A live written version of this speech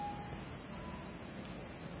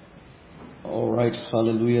All right,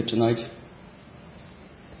 hallelujah tonight.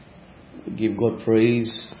 Give God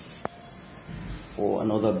praise for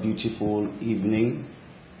another beautiful evening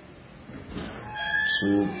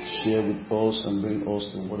to share with us and bring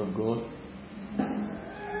us the Word of God.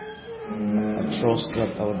 I trust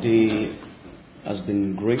that our day has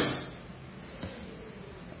been great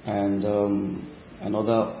and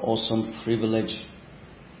another awesome privilege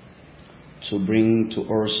to bring to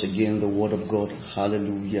us again the Word of God.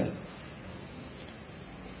 Hallelujah.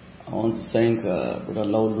 I want to thank Brother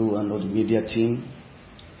Laulu and all the media team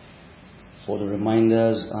for the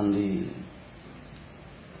reminders and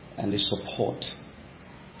the support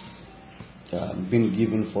being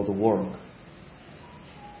given for the work.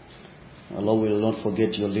 Allah will not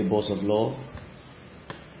forget your labors of love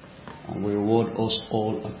and will reward us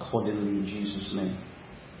all accordingly in Jesus' name.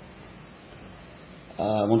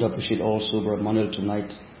 I want to appreciate also Brother Manuel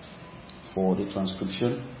tonight for the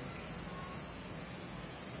transcription.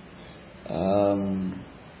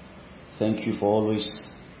 Thank you for always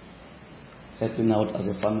helping out as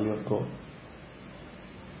a family of God.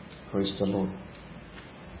 Praise the Lord.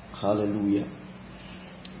 Hallelujah.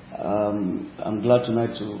 I'm glad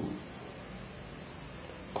tonight to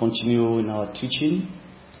continue in our teaching.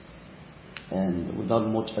 And without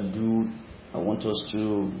much ado, I want us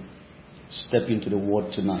to step into the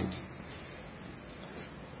Word tonight.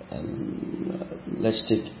 And let's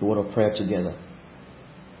take the word of prayer together.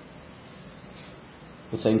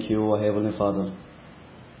 We thank you, our Heavenly Father,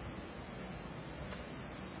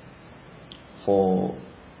 for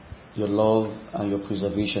your love and your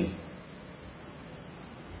preservation.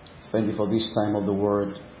 Thank you for this time of the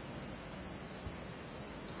Word,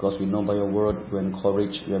 because we know by your Word we are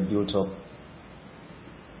encouraged, we are built up,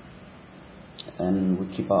 and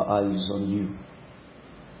we keep our eyes on you.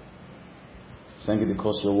 Thank you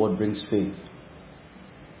because your Word brings faith,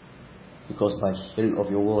 because by hearing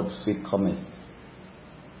of your Word faith cometh.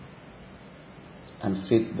 And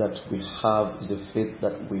faith that we have is the faith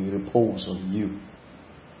that we repose on you.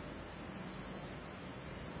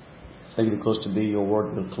 Thank you because today your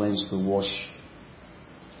word will cleanse, will wash,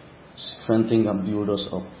 strengthen and build us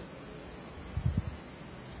up,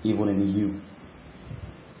 even in you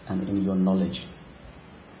and in your knowledge.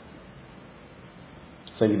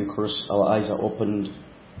 Thank you because our eyes are opened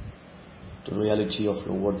to the reality of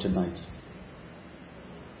your word tonight.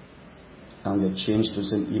 And we are changed to the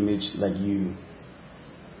same image like you.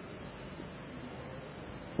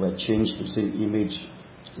 We are changed to the same image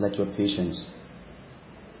like your patience,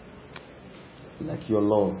 like your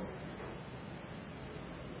love,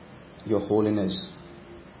 your holiness,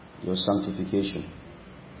 your sanctification,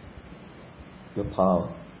 your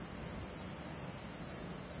power,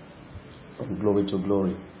 from glory to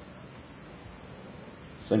glory.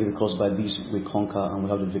 Thank you because by this we conquer and we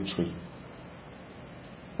have the victory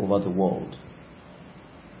over the world.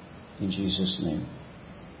 In Jesus' name.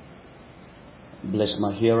 Bless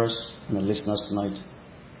my hearers and the listeners tonight.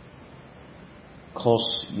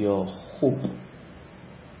 Cause your hope,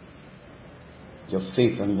 your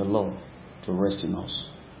faith and your love to rest in us.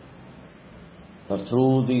 That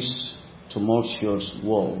through this tumultuous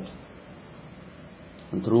world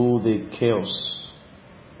and through the chaos,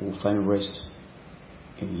 we'll find rest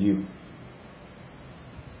in you.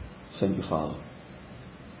 Thank you, Father.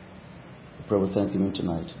 We pray with thanksgiving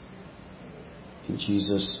tonight. In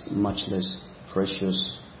Jesus' matchless,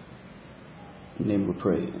 precious name we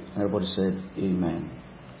pray. Everybody said amen.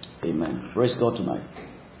 Amen. Praise God tonight.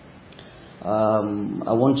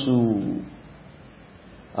 I want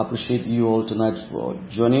to appreciate you all tonight for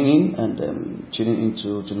joining in and tuning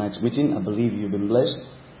into tonight's meeting. I believe you've been blessed,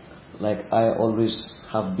 like I always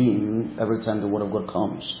have been every time the Word of God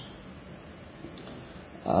comes.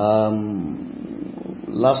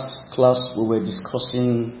 Last class we were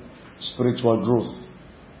discussing spiritual growth.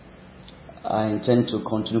 I intend to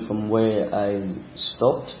continue from where I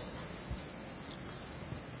stopped.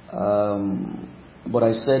 But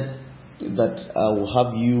I said that I will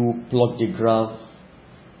have you plot the graph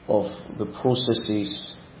of the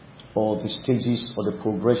processes or the stages or the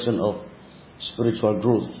progression of spiritual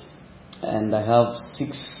growth. And I have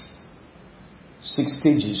six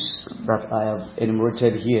stages that I have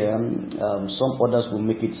enumerated here. Some others will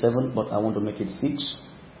make it 7, but I want to make it 6.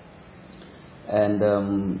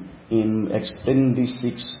 And in explaining these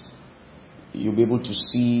 6, you'll be able to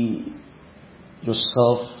see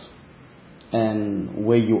yourself and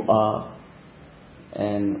where you are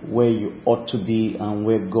and where you ought to be and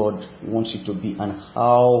where God wants you to be and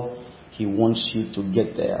how He wants you to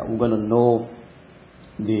get there. We're going to know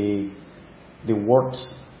the what,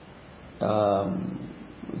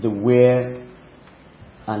 the where,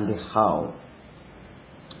 and the how.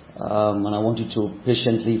 And I want you to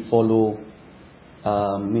patiently follow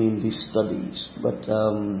me in these studies. But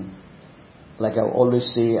like I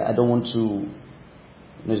always say, I don't want to,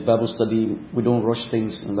 in this Bible study, we don't rush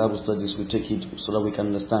things in Bible studies. We take it so that we can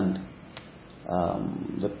understand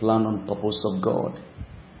the plan and purpose of God.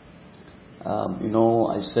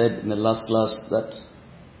 I said in the last class that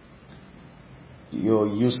your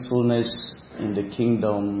usefulness in the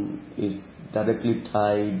kingdom is directly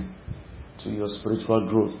tied to your spiritual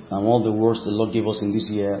growth. And one of the words the Lord gave us in this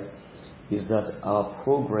year is that our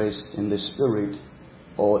progress in the spirit,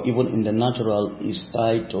 or even in the natural, is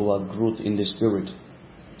tied to our growth in the spirit.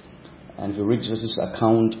 And if you read Jesus'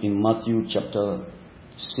 account in Matthew chapter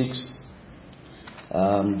 6,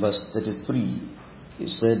 verse 33, he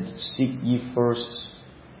said, Seek ye first.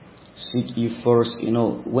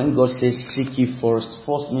 When God says seek ye first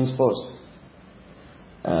means first.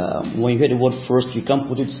 When you hear the word first, you can't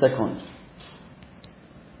put it second.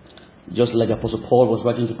 Just like Apostle Paul was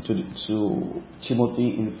writing to Timothy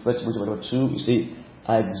in 1 Timothy chapter 2, he said,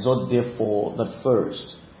 I exhort therefore that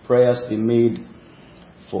first prayers be made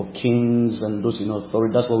for kings and those in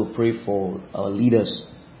authority. That's why we pray for our leaders.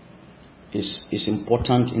 It's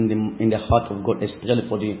important in the heart of God, especially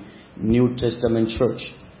for the New Testament church.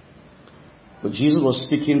 But Jesus was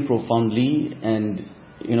speaking profoundly, and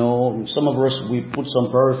some of us, we put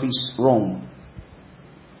some priorities wrong.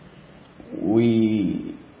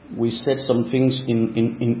 We set some things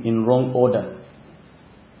in wrong order.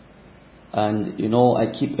 And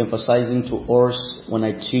I keep emphasizing to us when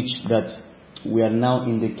I teach that we are now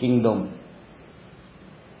in the kingdom.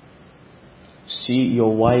 See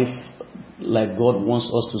your wife like God wants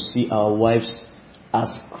us to see our wives,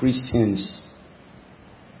 as Christians.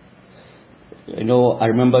 I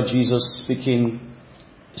remember Jesus speaking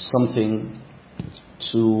something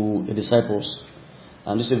to the disciples.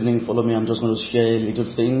 And this evening, follow me, I'm just going to share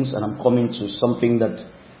little things, and I'm coming to something that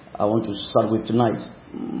I want to start with tonight.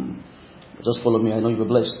 Just follow me, I know you'll be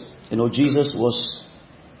blessed. Jesus was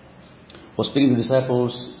speaking to the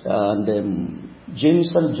disciples, and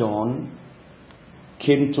James and John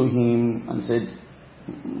came to him and said,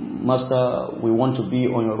 Master, we want to be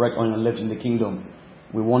on your right, on your left in the kingdom.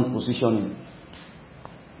 We want positioning.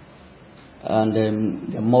 And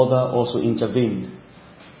their mother also intervened.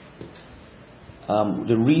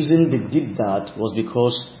 The reason they did that was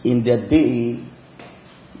because in their day,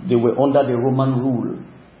 they were under the Roman rule.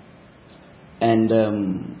 And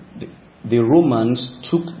the Romans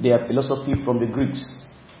took their philosophy from the Greeks.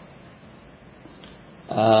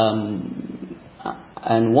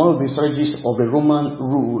 And one of the strategies of the Roman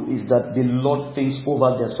rule is that they lord things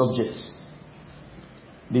over their subjects.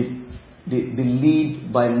 They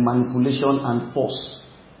lead by manipulation and force.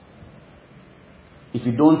 If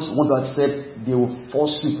you don't want to accept, they will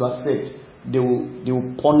force you to accept. They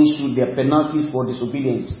will punish you. There are penalties for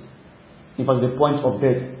disobedience. In fact, the point of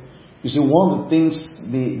death. You see, one of the things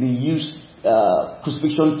they use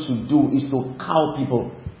crucifixion to do is to cow people.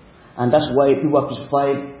 And that's why people are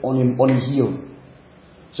crucified on a hill.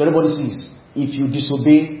 So everybody sees, if you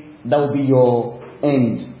disobey, that will be your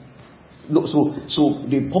end. So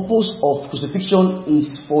the purpose of crucifixion is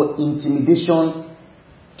for intimidation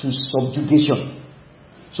to subjugation.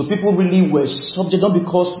 So people really were subject, not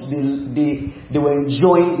because they were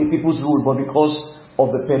enjoying the people's rule, but because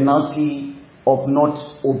of the penalty of not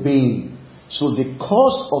obeying. So the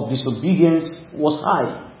cost of disobedience was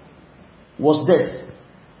high, was death.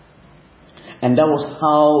 And that was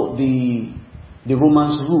how the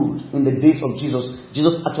Romans ruled in the days of Jesus.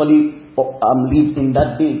 Jesus actually lived in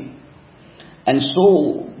that day. And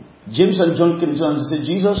so James and John came to him and said,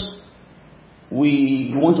 Jesus,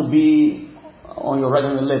 we want to be on your right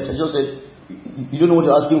and your left. I just said, you don't know what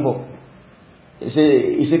you're asking for. He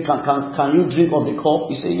said, can you drink of the cup?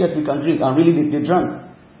 He said, yes, we can drink. And really they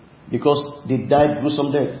drank, because they died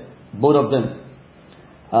gruesome death, both of them.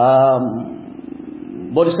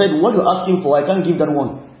 But he said, what you're asking for, I can't give that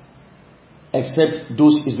one, except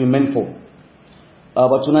those it's been meant for.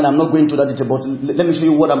 But tonight I'm not going to that detail, but let me show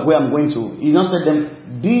you where I'm going to. He now said to them,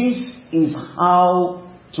 this is how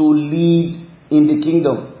to live in the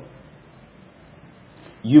kingdom.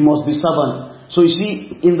 You must be servants. So you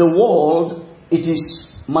see, in the world, it is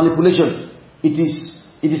manipulation. It is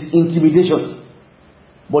intimidation.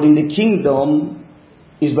 But in the kingdom,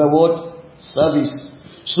 is by what? Service.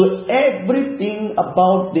 So everything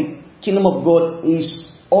about the kingdom of God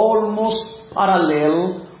is almost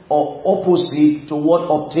parallel or opposite to what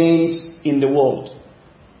obtains in the world.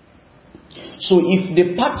 So if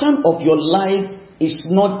the pattern of your life is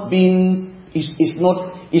not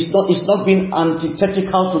it's not being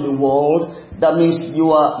antithetical to the world. That means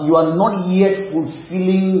you are not yet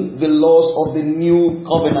fulfilling the laws of the new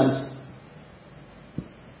covenant.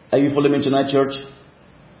 Are you following me tonight, church?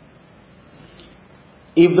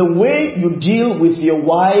 If the way you deal with your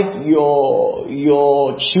wife,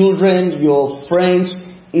 your children, your friends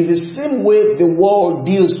is the same way the world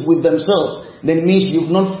deals with themselves, then it means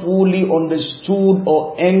you've not fully understood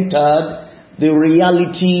or entered the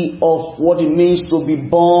reality of what it means to be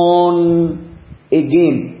born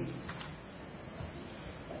again.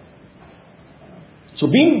 So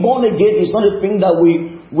being born again is not a thing that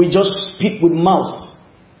we just speak with mouth.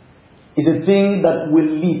 It's a thing that we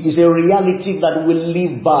live. It's a reality that we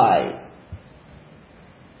live by.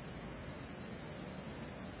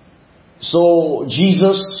 So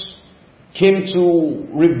Jesus came to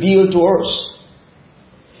reveal to us.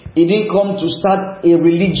 He didn't come to start a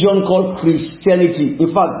religion called Christianity.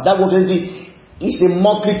 In fact, that word Christianity is a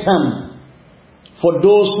mockery term for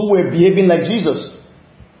those who were behaving like Jesus.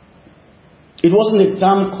 It wasn't a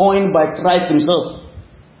term coined by Christ himself.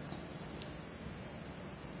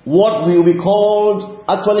 What will be called,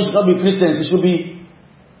 actually should not be Christians, it should be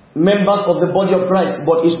members of the body of Christ.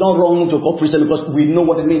 But it's not wrong to call Christian because we know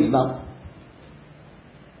what it means now.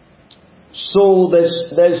 So there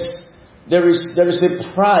is a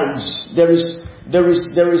prize, there's an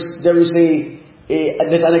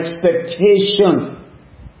expectation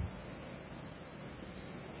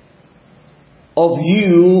of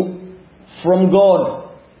you from God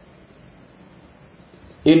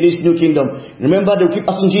in this new kingdom. Remember, they keep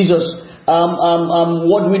asking Jesus,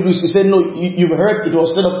 what do we do? He said, no, you've heard it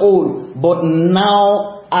was said of old, but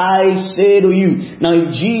now I say to you. Now,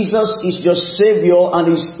 if Jesus is your Savior and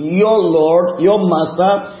is your Lord, your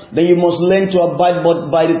Master, then you must learn to abide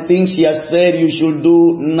by the things He has said you should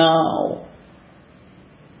do now.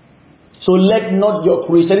 So let not your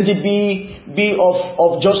Christianity be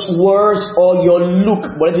of just words or your look,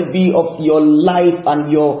 but let it be of your life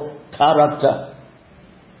and your character.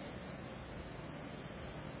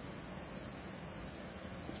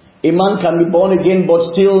 A man can be born again but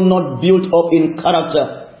still not built up in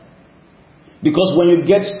character. Because when you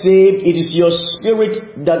get saved, it is your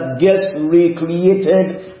spirit that gets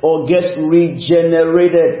recreated or gets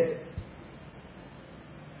regenerated.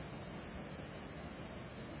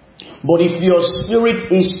 But if your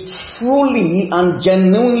spirit is truly and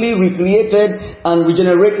genuinely recreated and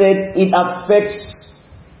regenerated, it affects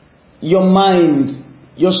your mind,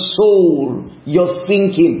 your soul, your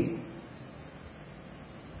thinking.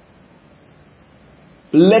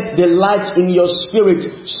 Let the light in your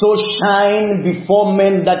spirit so shine before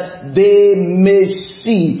men that they may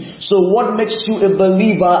see. So what makes you a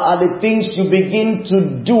believer are the things you begin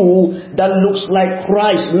to do that looks like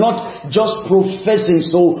Christ, not just professing.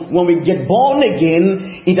 So when we get born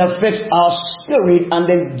again, it affects our spirit and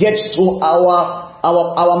then gets to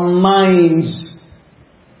our minds.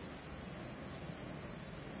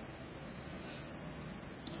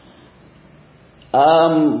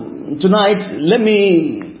 Tonight, let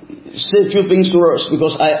me say a few things to us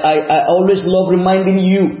because I always love reminding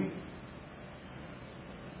you.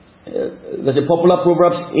 There's a popular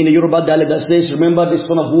proverb in the Yoruba dialect that says, remember the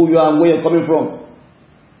son of who you are and where you're coming from.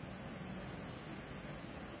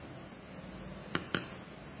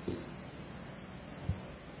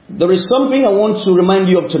 There is something I want to remind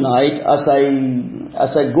you of tonight as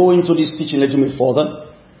I go into this teaching a little bit further.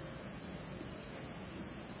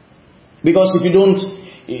 Because if you don't,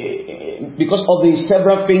 because of the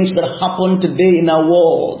several things that happen today in our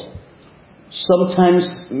world, sometimes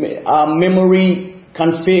our memory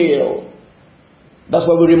can fail. That's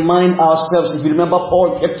why we remind ourselves. If you remember,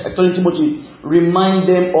 Paul kept telling Timothy, remind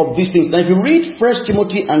them of these things. Now if you read 1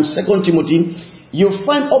 Timothy and 2 Timothy, you'll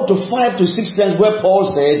find up to 5 to 6 times where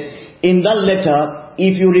Paul said in that letter,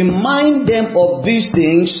 if you remind them of these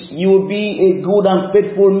things, you will be a good and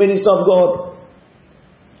faithful minister of God.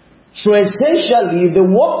 So essentially, the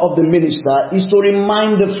work of the minister is to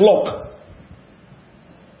remind the flock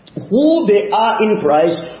who they are in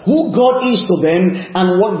Christ, who God is to them,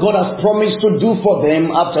 and what God has promised to do for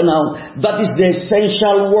them after now. That is the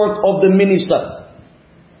essential work of the minister.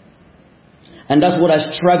 And that's what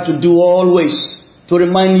I strive to do always, to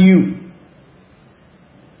remind you.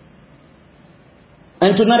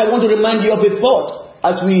 And tonight I want to remind you of a thought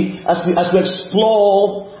as we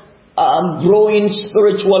explore growing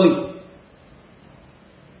spiritually.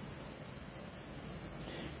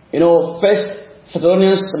 You know, 1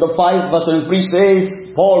 Thessalonians 5 verse 23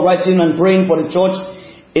 says, Paul writing and praying for the church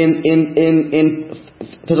in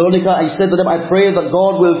Thessalonica, he said to them, I pray that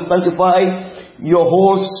God will sanctify your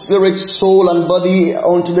whole spirit, soul and body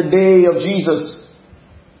unto the day of Jesus.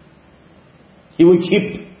 He will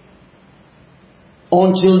keep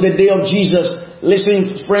until the day of Jesus.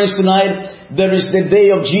 Listen, friends, tonight, there is the day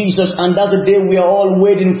of Jesus, and that's the day we are all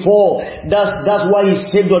waiting for. That's why He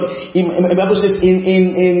saved us. The Bible says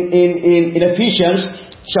in Ephesians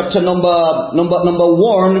chapter number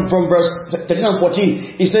 1 from verse 13 and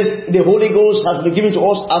 14, it says the Holy Ghost has been given to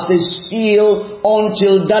us as a seal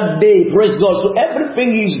until that day. Praise God. So everything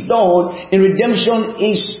He's done in redemption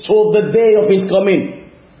is to the day of His coming.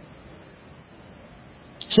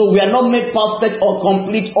 So we are not made perfect or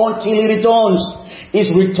complete until He returns. His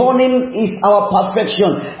returning is our perfection,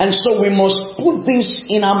 and so we must put this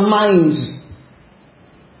in our minds,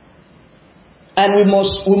 and we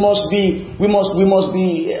must be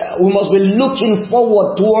looking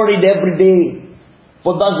forward toward it every day,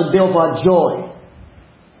 for that's the day of our joy.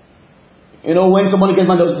 You know, when somebody gets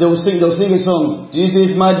married, they'll sing a song. This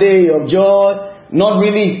is my day of joy. Not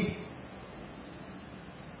really.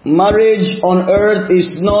 Marriage on earth is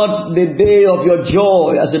not the day of your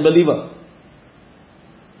joy as a believer.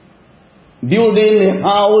 Building a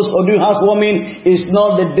house or doing housewarming is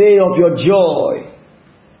not the day of your joy.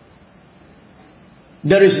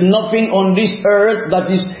 There is nothing on this earth that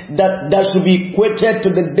should be equated to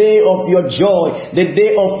the day of your joy. The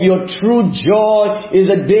day of your true joy is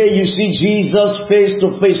the day you see Jesus face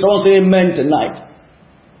to face. Someone say amen tonight.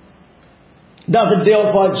 That's the day of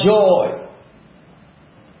our joy.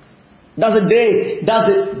 That's the day, that's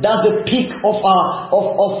the peak of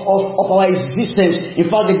our existence.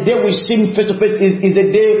 In fact, the day we see Him face to face is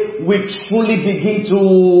the day we truly begin to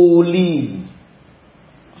live.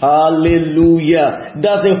 Hallelujah.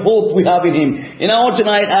 That's the hope we have in Him. You know,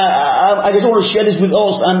 tonight, I just want to share this with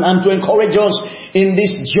us and to encourage us in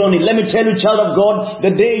this journey. Let me tell you, child of God,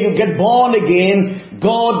 the day you get born again,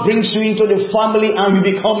 God brings you into the family and you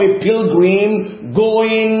become a pilgrim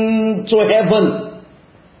going to heaven.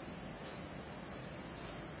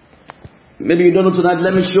 Maybe you don't know tonight.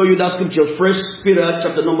 Let me show you that scripture. 1 Peter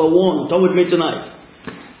chapter number 1. Turn with me tonight.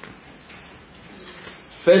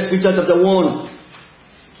 1 Peter chapter 1.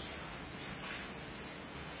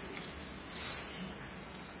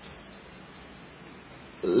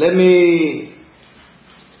 Let me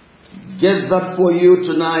get that for you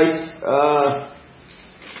tonight.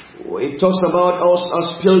 It talks about us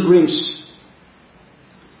as pilgrims.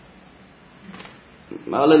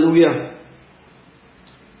 Hallelujah.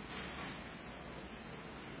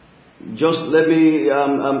 Just let me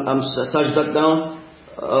search that down.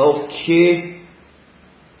 Okay,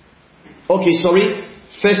 sorry.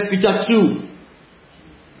 1 Peter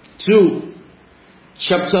 2,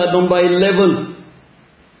 chapter number 11.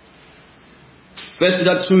 1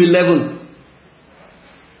 Peter 2:11.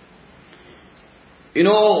 You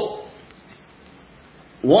know,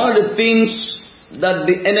 one of the things that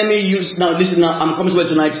the enemy uses. Now listen. Now I'm coming to it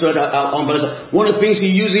tonight, so that one of the things he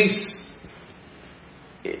uses.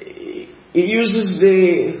 He uses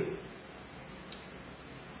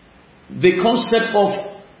the concept of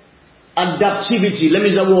adaptivity. Let me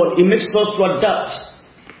use that word. It makes us to adapt.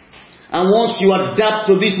 And once you adapt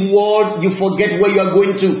to this world, you forget where you are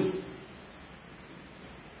going to.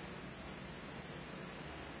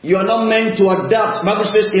 You are not meant to adapt. The Bible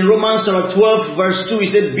says in Romans chapter 12 verse 2, it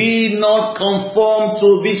said, be not conformed to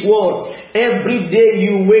this world. Every day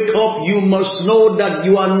you wake up, you must know that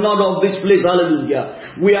you are not of this place.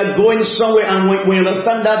 Hallelujah. We are going somewhere, and when you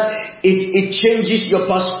understand that, it changes your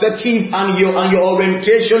perspective and your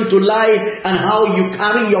orientation to life and how you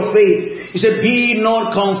carry your faith. He said, be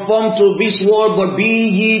not conformed to this world, but be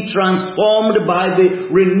ye transformed by the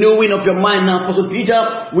renewing of your mind. Now, Apostle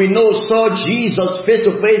Peter, we know, saw Jesus face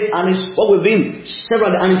to face and he spoke with him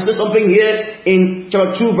several. And he said something here in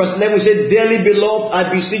chapter 2 verse 11. He said, dearly beloved,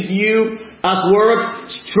 I beseech you as word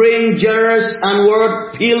strangers and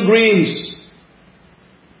word pilgrims.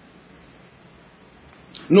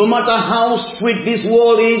 No matter how sweet this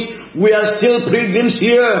world is, we are still pilgrims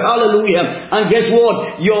here. Hallelujah. And guess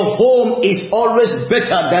what? Your home is always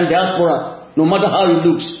better than diaspora. No matter how it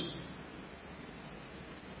looks.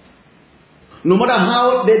 No matter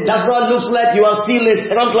how the diaspora looks like, you are still a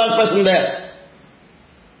second-class person there.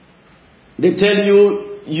 They tell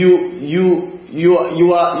you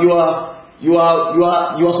are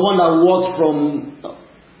someone that works from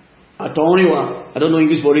Atoniwa. I don't know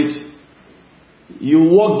English for it. You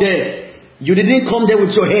work there. You didn't come there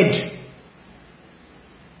with your head.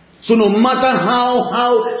 So no matter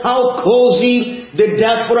how cozy the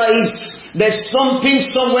diaspora is, there's something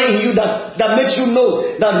somewhere in you that makes you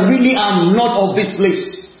know that really I'm not of this place.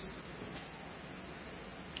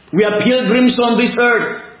 We are pilgrims on this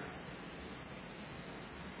earth.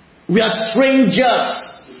 We are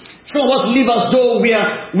strangers. Some of us live as though we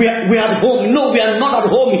are at home. No, we are not at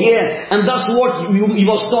home here. And that's what you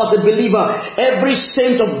must know as a believer. Every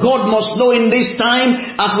saint of God must know in this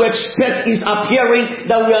time, as we expect His appearing,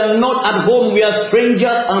 that we are not at home. We are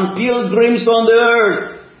strangers and pilgrims on the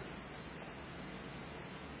earth.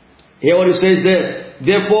 Hear what it says there.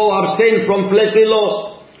 Therefore abstain from fleshly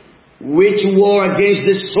lusts, which war against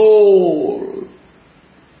the soul.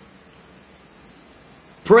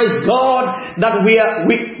 Praise God that we have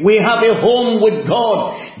a home with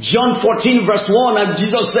God. John 14 verse 1, and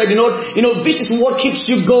Jesus said, this is what keeps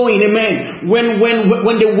you going, amen. When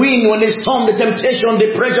the wind, when the storm, the temptation,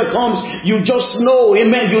 the pressure comes, you just know,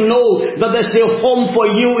 amen, you know that there's a home for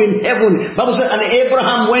you in heaven. Bible said, and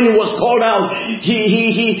Abraham, when he was called out,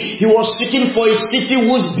 he was seeking for a city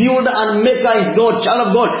whose builder and maker is God. Child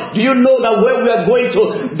of God, do you know that where we are going to,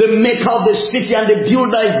 the maker of the city and the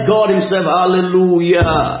builder is God Himself?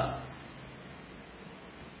 Hallelujah.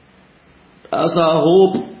 That's our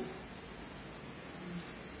hope.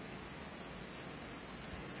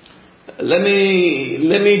 Let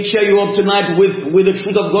me cheer you up tonight with the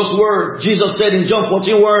truth of God's word. Jesus said in John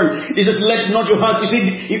 14:1, He says, "Let not your heart." You see,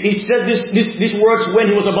 He said these words when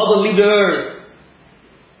He was about to leave the earth.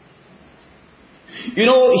 He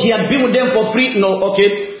had been with them for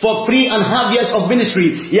 3.5 years of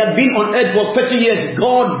ministry. He had been on earth for 30 years,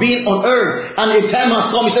 God being on earth. And a time has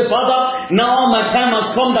come. He said, "Father, now my time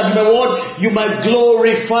has come that you might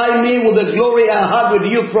glorify me with the glory I had with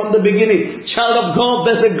you from the beginning." Child of God,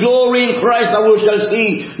 there's a glory in Christ that we shall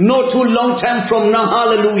see no too long time from now.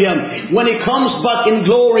 Hallelujah. When He comes back in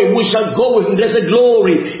glory, we shall go with Him. There's a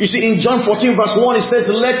glory. You see, in John 14 verse 1, it says,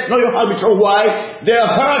 "Let not your heart be troubled." Why? Their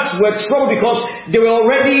hearts were troubled because they were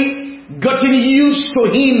already gotten used to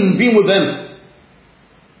Him being with them.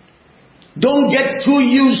 Don't get too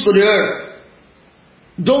used to the earth.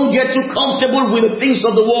 Don't get too comfortable with the things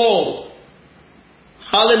of the world.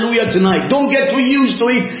 Hallelujah tonight. Don't get too used to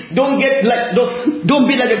it. Don't be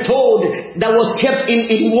like a toad that was kept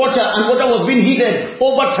in water, and water was being heated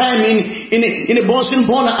over time in a Bunsen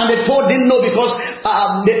burner, and the toad didn't know because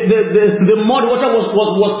the more water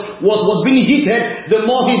was being heated, the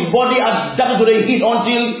more his body adapted to the heat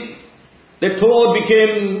until the toad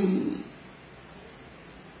became,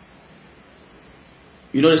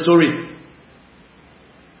 you know the story.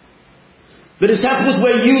 The disciples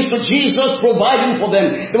were used to Jesus providing for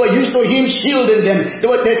them. They were used to Him shielding them. They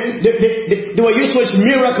were used to His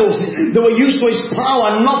miracles. They were used to His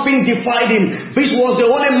power. Nothing defied Him. This was the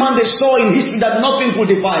only man they saw in history that nothing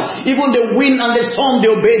could defy. Even the wind and the storm,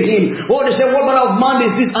 they obeyed Him. Oh, they said, "What manner of man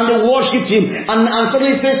is this?" And they worshipped Him. And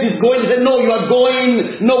suddenly He says He's going. They said, "No, you are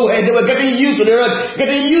going nowhere." They were getting used to the earth,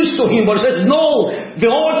 getting used to Him. But He said, "No, the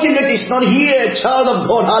ultimate is not here, child of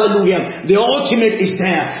God." Hallelujah. The ultimate is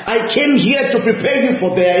there. I came here to prepare you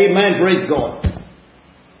for there. Amen. Praise God.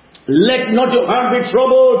 Let not your heart be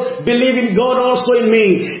troubled. Believe in God also in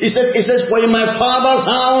me. He says, "For in my Father's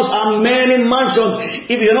house are many mansions.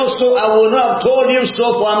 If you're not so, I will not have told you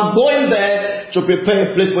so. For I'm going there to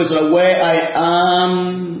prepare a place for you where I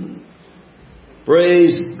am."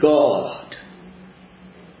 Praise God.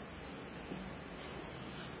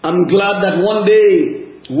 I'm glad that one day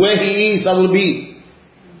where He is, I will be.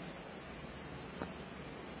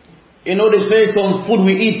 They say some food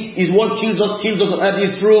we eat is what kills us on earth.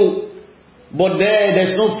 Is true. But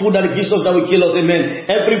there's no food that gives us that will kill us. Amen.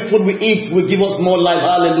 Every food we eat will give us more life.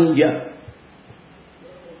 Hallelujah.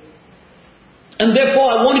 And therefore,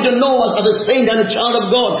 I want you to know as a saint and a child of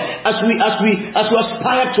God, as we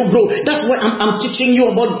aspire to grow. That's why I'm teaching you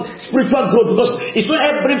about spiritual growth, because it's not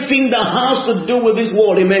everything that has to do with this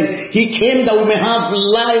world. Amen. He came that we may have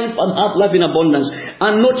life and have life in abundance.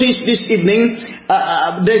 And notice this evening,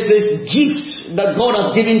 there's this gift that God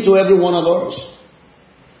has given to every one of us.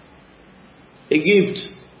 A gift.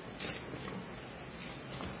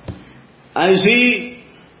 And you see,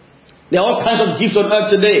 there are all kinds of gifts on earth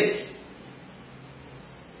today.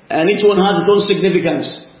 And each one has its own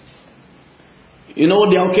significance. The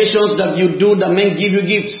occasions that you do that men give you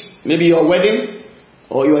gifts. Maybe your wedding,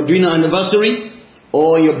 or you are doing an anniversary,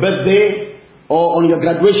 or your birthday, or on your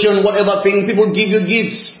graduation, whatever thing, people give you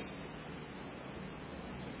gifts.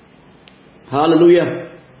 Hallelujah.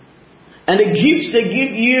 And the gifts they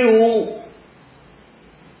give you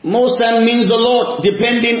most time means a lot,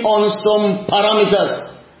 depending on some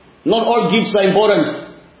parameters. Not all gifts are important.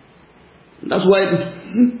 That's why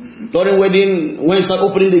during wedding, when you start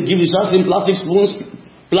opening the gift, you start seeing plastic spoons,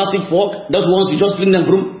 plastic fork. That's once you just clean them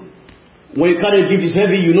broom. When you carry the gift, it's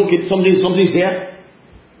heavy. You know something's there.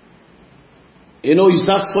 You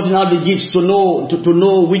start sorting out the gifts to know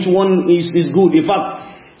which one is good. In fact,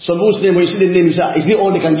 Some people's name, when you see the name, you say, is it all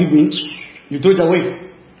they can give me? You throw it away.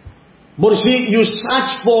 But you see, you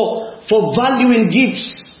search for value in gifts.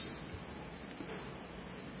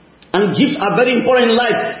 And gifts are very important in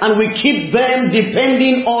life. And we keep them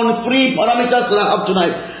depending on 3 parameters that I have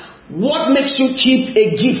tonight. What makes you keep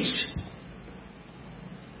a gift?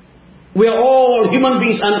 We are all human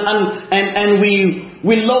beings and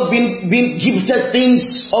we love being gifted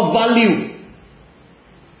things of value.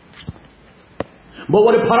 But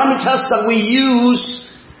what the parameters that we use,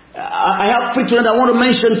 I have 3 tonight I want to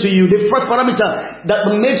mention to you. The first parameter that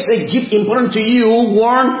makes a gift important to you,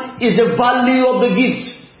 one, is the value of the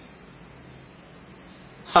gift.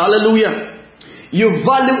 Hallelujah. You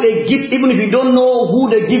value a gift even if you don't know who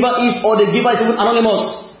the giver is or the giver is even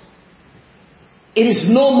anonymous. It is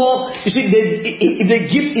no more, you see, if the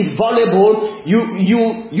gift is valuable,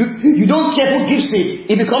 you don't care who gives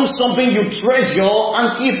it. It becomes something you treasure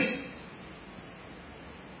and keep.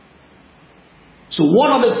 So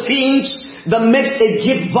one of the things that makes a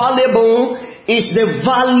gift valuable is the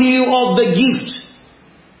value of the gift.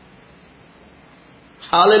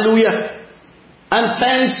 Hallelujah. And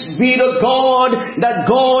thanks be to God that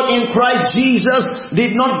God in Christ Jesus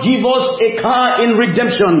did not give us a car in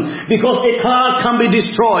redemption because a car can be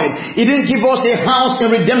destroyed. He didn't give us a house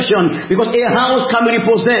in redemption because a house can be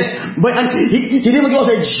repossessed. But he didn't give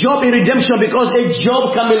us a job in redemption because a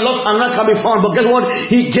job can be lost and not can be found. But guess what?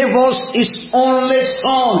 He gave us His only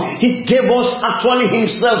Son. He gave us actually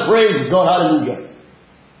Himself. Praise God. Hallelujah.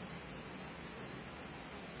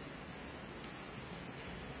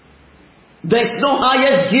 There's no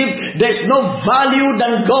highest gift, there's no value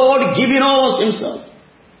than God giving us Himself.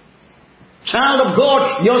 Child of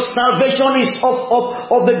God, your salvation is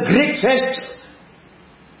of the greatest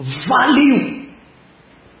value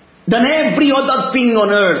than every other thing on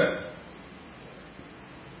earth.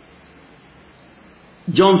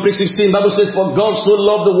 John 3:16, Bible says, for God so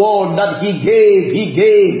loved the world that He gave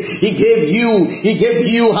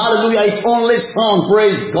you, hallelujah, His only Son.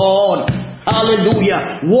 Praise God.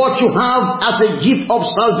 Hallelujah. What you have as a gift of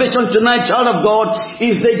salvation tonight, child of God,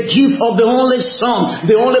 is the gift of the only Son,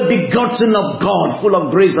 the only begotten of God, full of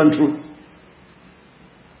grace and truth.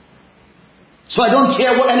 So I don't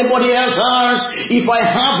care what anybody else has. If I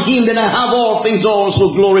have Him, then I have all things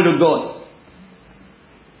also. Glory to God.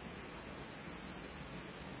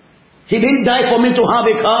 He didn't die for me to have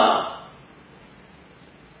a car.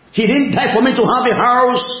 He didn't die for me to have a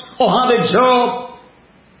house or have a job.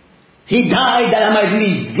 He died that I might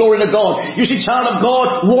live. Glory to God. You see, child of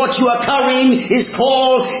God, what you are carrying is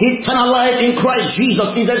called eternal life in Christ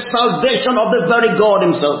Jesus. It's a salvation of the very God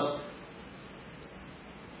Himself.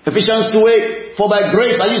 Ephesians 2:8, for by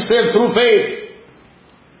grace are you saved through faith.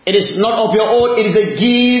 It is not of your own, it is a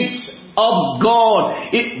gift of God.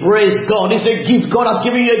 Praise God. It's a gift. God has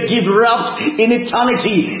given you a gift wrapped in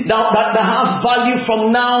eternity that has value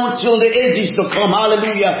from now till the ages to come.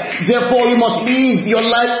 Hallelujah. Therefore you must live your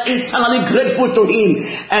life eternally grateful to Him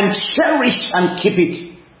and cherish and keep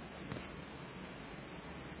it.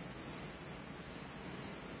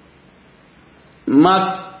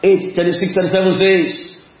 Mark 8:36-37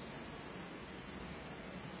 says,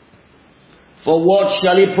 for what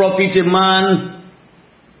shall it profit a man?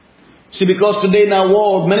 See, because today in our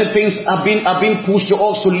world, many things are being pushed to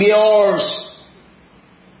us to lure us.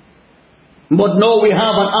 But no, we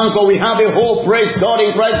have an anchor, we have a hope, praise God,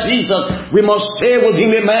 in Christ Jesus. We must stay with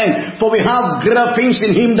Him, amen. For we have greater things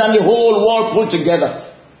in Him than the whole world put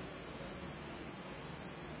together.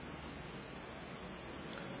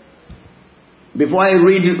 Before I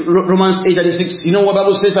read Romans 8:36, you know what the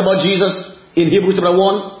Bible says about Jesus in Hebrews chapter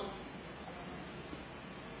 1?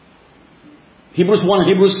 Hebrews 1,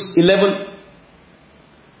 Hebrews 11.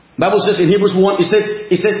 Bible says in Hebrews 1, it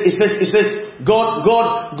says, God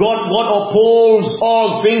upholds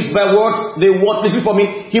all things by what they want. Please read for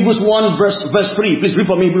me. Hebrews 1 verse 3. Please read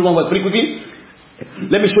for me. Hebrews 1 verse 3 quickly.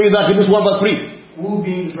 Let me show you that. Hebrews 1 verse 3. Who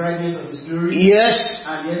being the brightness of His glory, yes,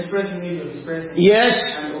 and the express image of His presence, yes,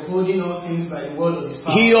 and upholding all things by the word of His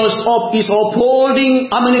power. He is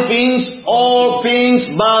upholding how many things? All things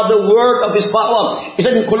by the word of His power. He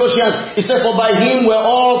said in Colossians, He said, for by Him were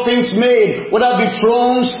all things made, whether it be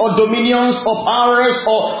thrones or dominions or powers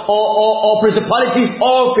or principalities,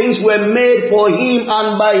 all things were made for Him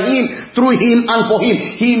and by Him, through Him and for Him.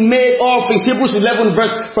 He made all things. Hebrews 11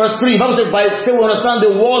 verse 3. Bible says, by faith we understand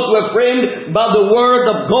the worlds were framed by the word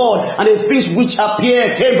of God, and the things which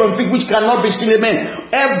appear came from things which cannot be seen. Amen.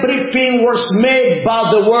 Everything was made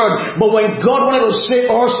by the word. But when God wanted to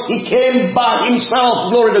save us, He came by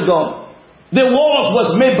Himself. Glory to God. The world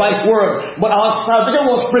was made by His word, but our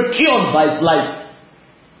salvation was procured by His life.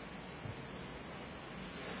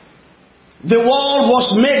 The world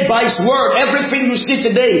was made by His Word. Everything you see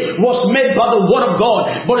today was made by the Word of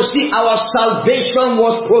God. But you see, our salvation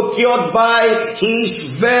was procured by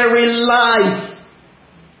His very life.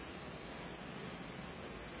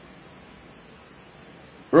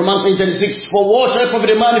 Romans 8:36, for what shall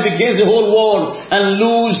profit a man if he gains the whole world and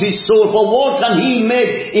lose his soul? For what can he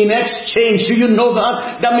make in exchange? Do you know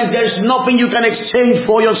that? That means there is nothing you can exchange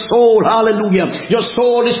for your soul. Hallelujah. Your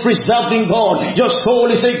soul is preserved in God. Your soul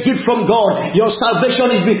is a gift from God. Your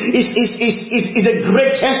salvation is the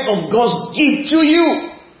greatest of God's gift to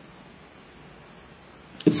you.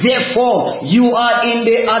 Therefore, you are in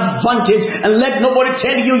the advantage, and let nobody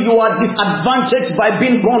tell you you are disadvantaged by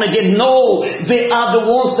being born again. No, they are the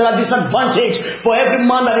ones that are disadvantaged. For every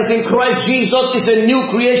man that is in Christ Jesus is a new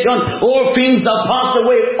creation. All things are passed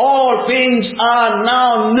away. All things are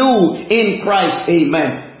now new in Christ.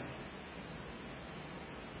 Amen.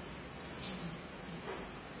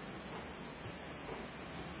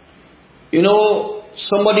 You know,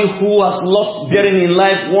 somebody who has lost bearing in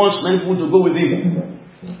life wants many people to go with him.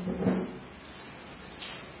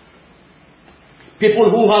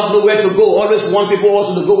 People who have nowhere to go always want people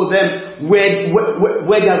also to go with them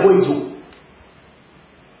where they are going to.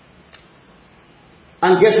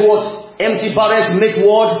 And guess what? Empty barrels make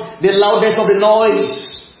what? The loudest of the noise.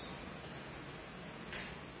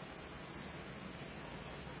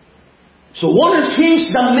 So one of the things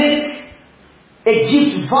that make a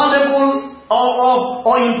gift valuable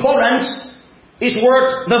or important is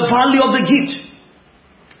what? The value of the gift.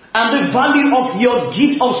 And the value of your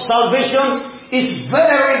gift of salvation is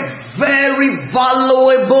very, very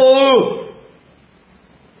valuable.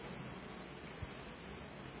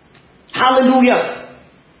 Hallelujah.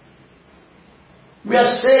 We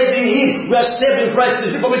are saved in Him. We are saved in Christ.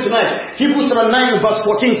 Listen for me tonight. Hebrews 9 verse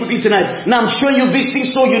 14 quickly tonight. Now I'm showing you these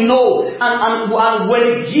things so you know. And when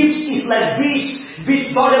a gift is like this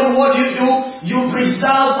valuable, what you do, you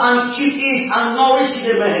preserve and keep it and nourish it,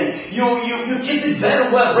 amen. You keep it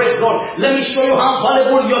very well, praise God. Let me show you how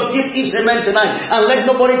valuable your gift is, amen, tonight. And let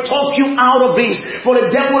nobody talk you out of this. For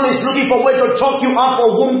the devil is looking for a way to talk you out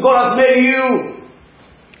for whom God has made you.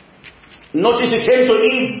 Notice he came to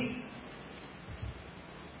Eve.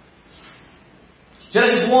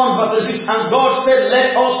 Genesis 1 verse 6, and God said,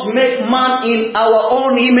 let us make man in our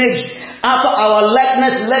own image, after our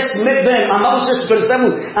likeness, let's make them. And Bible says, verse 7,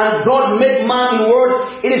 and God made man in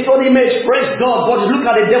word in His own image, praise God. But look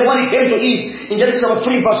at it, then when he came to Eve, in Genesis 3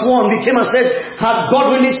 verse 1, he came and said, had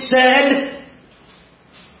God really said?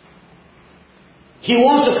 He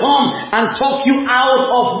wants to come and talk you out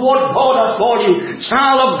of what God has called you.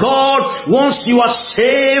 Child of God, once you are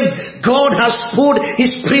saved, God has put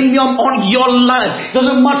His premium on your life.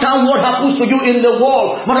 Doesn't matter what happens to you in the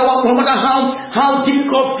world, no matter how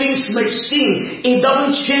difficult things may seem, it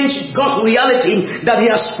doesn't change God's reality that He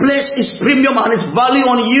has placed His premium and His value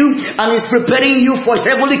on you and is preparing you for His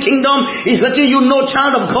heavenly kingdom. He's letting you know,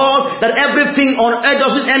 child of God, that everything on earth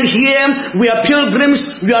doesn't end here. We are pilgrims,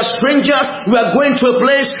 we are strangers, we are going to a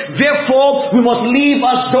place. Therefore, we must live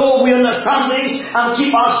as though we understand this and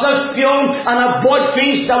keep ourselves pure and avoid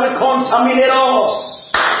things that will contaminate us.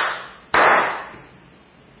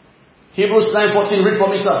 Hebrews 9:14, read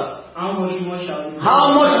for me, sir. How much more shall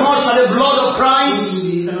the blood of Christ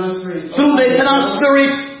through the eternal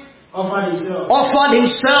Spirit offered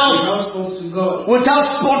Himself without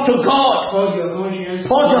spot to God. Purge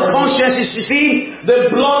your conscience. You see, the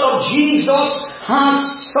blood of Jesus has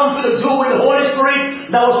something to do with the Holy Spirit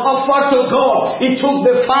that was offered to God. It took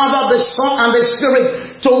the Father, the Son, and the Spirit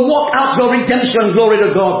to work out your redemption. Glory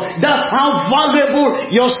to God. That's how valuable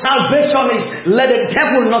your salvation is. Let the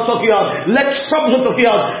devil not talk you out. Let trouble not talk you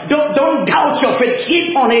out. Don't doubt your faith.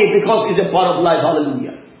 Keep on it because it's a part of life.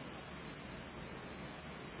 Hallelujah.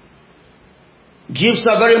 Gifts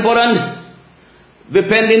are very important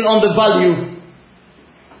depending on the value.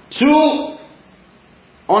 2,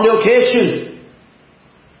 on the occasion.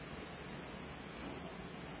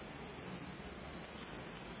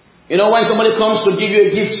 You know, when somebody comes to give you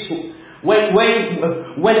a gift, when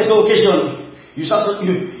there's no occasion, you start to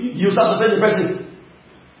say to the person,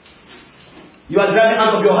 you are driving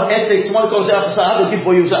out of your estate, someone comes and says, I have a gift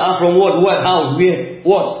for you. You say, from what, how, where,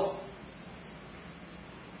 what?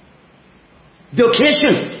 The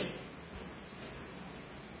occasion.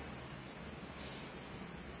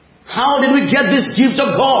 How did we get this gift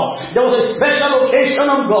of God? There was a special occasion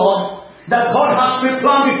of God that God has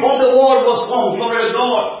prepared before the world was formed. Glory to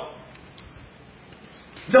God.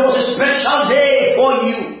 There was a special day for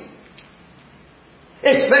you.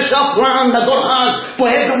 A special plan that God has for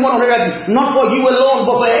everyone on earth. Not for you alone,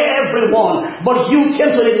 but for everyone. But you came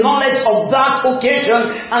to the knowledge of that occasion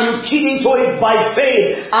and you keyed into it by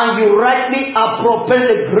faith. And you rightly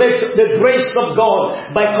appropriate the grace of God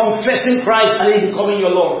by confessing Christ and He becoming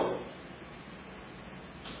your Lord.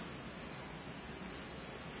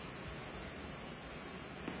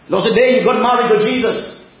 There was a day you got married to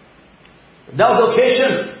Jesus. That was the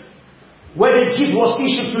occasion where the gift was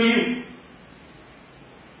issued to you.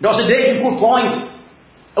 There was a day you put point.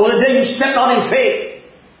 There was a day you stepped out in faith.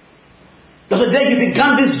 There was a day you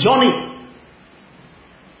began this journey.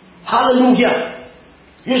 Hallelujah.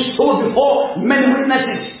 You stood before many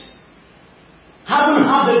witnesses. Having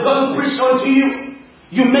had the gospel preached unto you,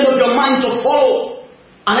 you made up your mind to follow.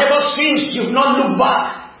 And ever since, you've not looked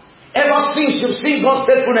back. Ever since, you've seen God's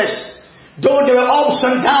faithfulness. Though there are ups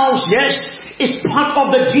and downs, yes, it's part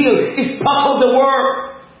of the deal. It's part of the work.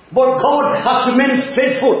 But God has remained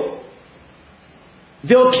faithful.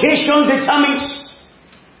 The occasion determines.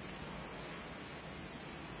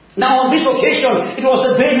 Now on this occasion, it was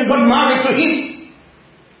the day you got married to Him.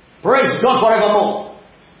 Praise God forevermore.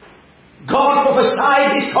 God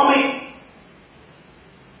prophesied His coming.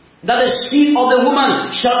 That the seed of the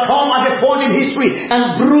woman shall come at a point in history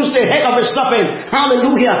and bruise the head of the serpent.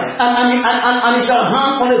 Hallelujah. And it shall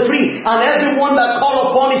hang on a tree. And everyone that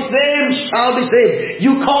call upon His name shall be saved.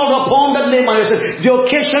 You called upon that name and you said, the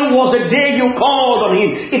occasion was the day you called on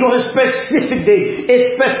Him. It was a specific day, a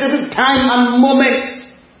specific time and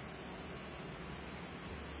moment.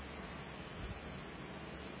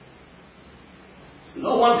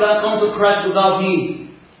 No one can come to Christ without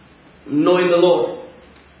Him knowing the Lord.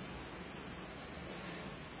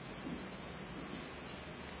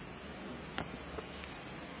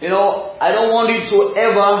 You know, I don't want you to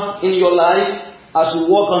ever in your life, as you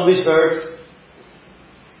walk on this earth,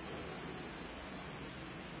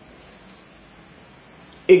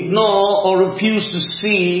 ignore or refuse to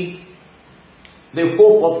see the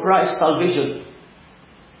hope of Christ's salvation.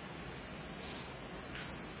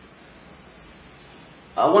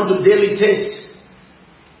 I want to daily taste.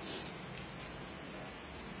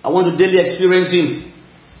 I want to daily experience Him.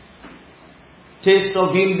 Taste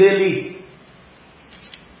of Him daily.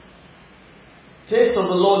 Taste of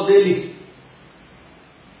the Lord daily.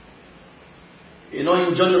 You know,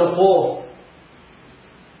 in John 4,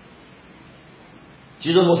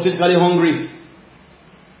 Jesus was physically hungry.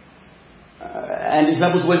 And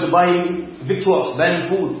disciples went to buy Him victuals, buy Him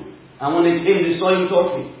food. And when they came, they saw Him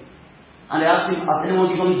talking. And they asked Him, has anyone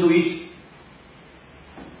given Him to eat?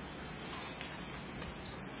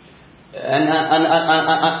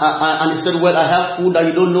 And he said, well, I have food that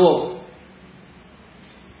you don't know of.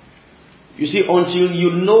 You see, until you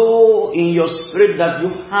know in your spirit that you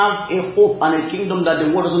have a hope and a kingdom that the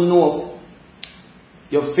world doesn't know of,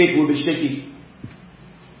 your faith will be shaky.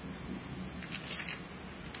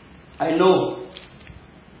 I know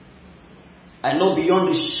beyond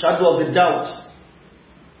the shadow of the doubt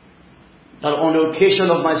that on the occasion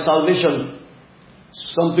of my salvation,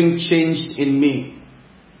 something changed in me.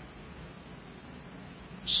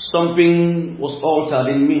 Something was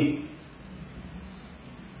altered in me.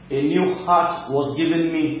 A new heart was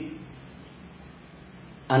given me.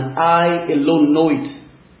 And I alone know it.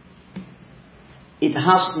 It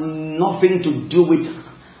has nothing to do with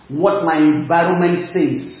what my environment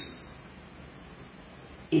says.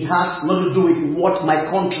 It has nothing to do with what my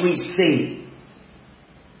country is saying.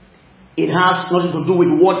 It has nothing to do with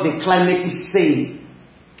what the climate is saying.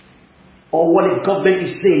 Or what the government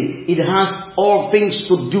is saying. It has all things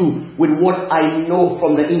to do with what I know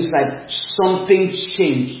from the inside. Something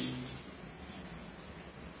changed.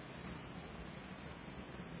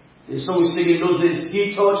 And so we sing in those days,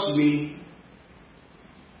 He touched me.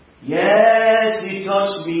 Yes, He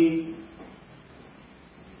touched me.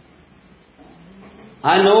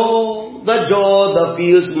 I know the joy that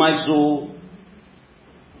fills my soul.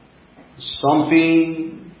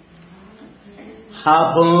 Something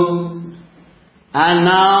happened. And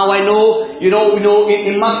now I know,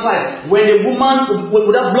 in Mark 5, when a woman with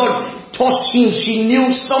that blood touched Him, she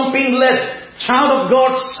knew something left. Child of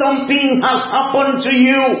God, something has happened to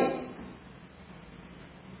you.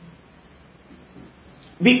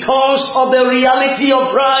 Because of the reality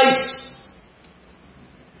of Christ.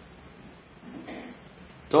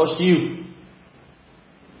 Touched you.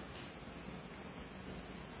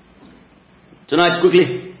 Tonight,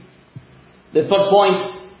 quickly, the third point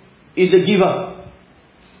is a giver.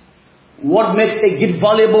 What makes a gift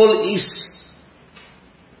valuable is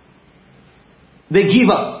the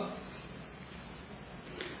giver.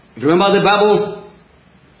 If you remember the Bible,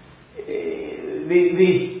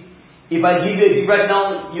 If I give you a gift right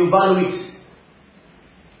now, you value it.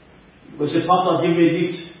 Because the pastor gave me a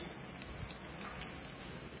gift.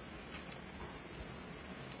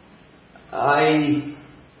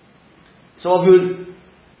 Some of you,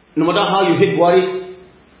 no matter how you hate Buhari,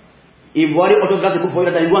 if Buhari autographs a book for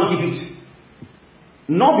you, then you won't give it.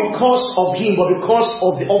 Not because of him, but because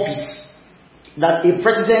of the office. That a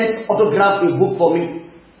president autographed a book for me.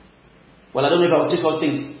 Well, I don't know if I will take all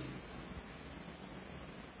things.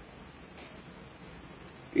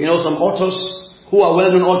 You know, some authors who are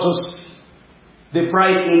well-known authors, they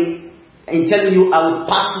pride in telling you, I will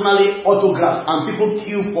personally autograph, and people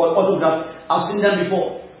queue for autographs. I've seen them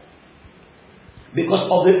before. Because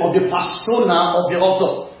of the persona of the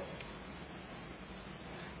author.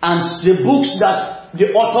 And the books that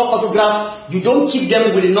the author autographed, you don't keep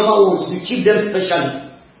them with the normal ones, you keep them specially.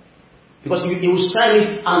 Because you will sign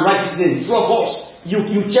it and write his name. True of course. You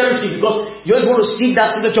cherish it because you just want to see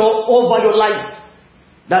that signature over your life.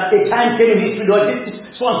 That a time came in history,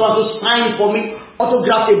 someone was to sign for me,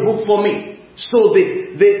 autograph a book for me. So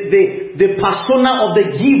the persona of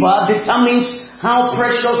the giver determines how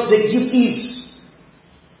precious the gift is.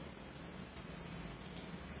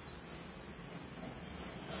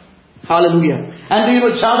 Hallelujah. And do you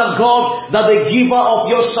know, child of God, that the giver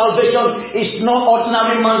of your salvation is not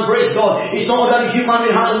ordinary man, praise God. It's not ordinary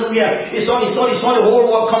human, hallelujah. It's not the whole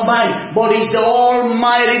world combined, but it's the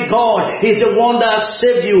Almighty God. He's the one that has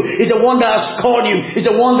saved you. He's the one that has called you. He's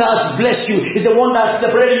the one that has blessed you. He's the one that has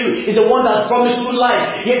separated you. He's the one that has promised you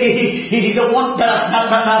life. He's the one that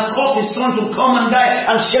has caused his son to come and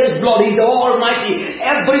die and shed his blood. He's the Almighty.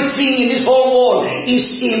 Everything in this whole world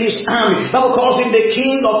is in his hand. The Bible calls him the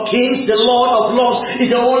King of Kings, the Lord of Lords. He's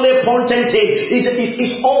the only potentate. He's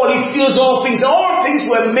all. He fills all things. All things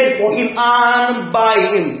were made for him and by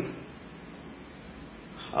him.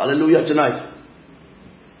 Hallelujah tonight.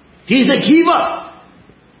 He's a giver.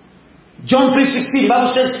 John 3:16, the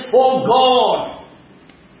Bible says, for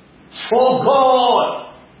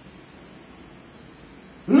God,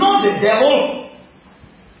 not the devil.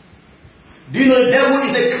 Do you know the devil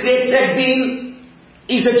is a created being?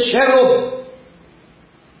 He's a cherub.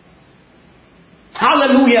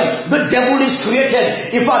 Hallelujah. The devil is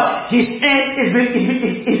created. In fact, his end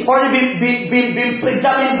is already been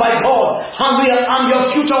predetermined by God. Hallelujah. And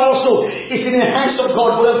your future also is in the hands of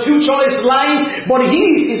God. But your future is lying, but his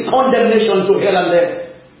is condemnation to hell and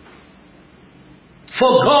death.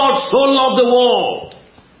 For God so loved the world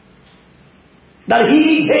that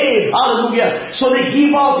he gave. Hallelujah. So the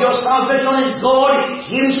giver of your salvation is God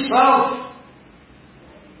himself.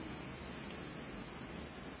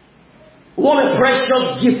 What a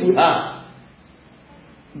precious gift we have,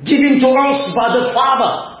 given to us by the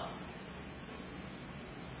Father.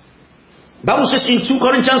 Bible says in 2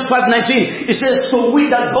 Corinthians 5:19, it says, so we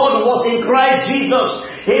that God was in Christ Jesus.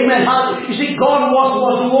 Amen. You see, God was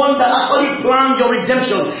the one that actually planned your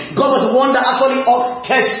redemption. God was the one that actually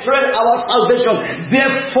orchestrated our salvation.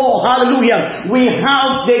 Therefore, hallelujah, we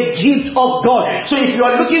have the gift of God. So if you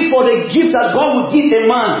are looking for the gift that God will give a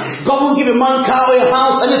man, God will give a man car, a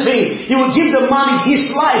house, anything. He will give the man his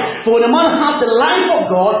life. For when a man has the life of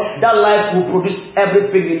God, that life will produce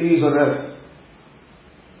everything it is on earth.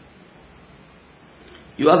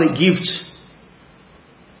 You have a gift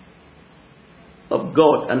of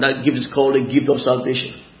God, and that gift is called a gift of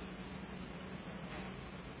salvation.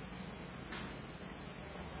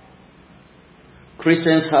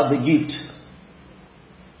 Christians have the gift.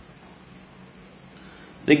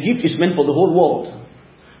 The gift is meant for the whole world,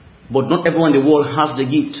 but not everyone in the world has the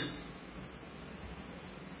gift.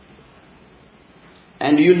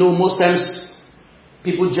 And you know, most times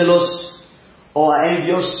people jealous or are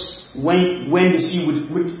envious when they see with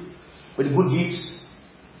good gifts.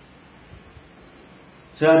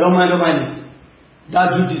 So I don't mind.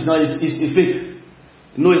 That gift is not is fake.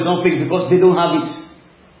 No, it's not fake because they don't have it.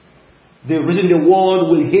 The reason the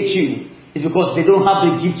world will hate you is because they don't have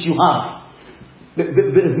the gift you have.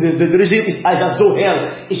 The reason is as though hell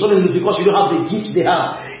is only because you don't have the gift they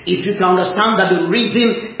have. If you can understand that the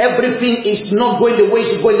reason everything is not going the way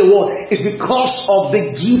it's going in the world is because of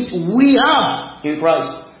the gift we have in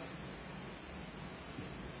Christ.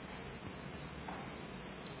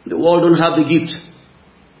 The world don't have the gift.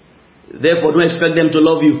 Therefore, don't expect them to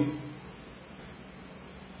love you.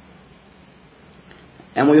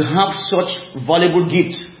 And when you have such valuable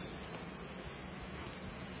gifts,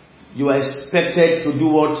 you are expected to do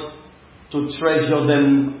what? To treasure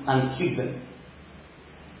them and keep them.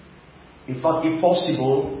 In fact, if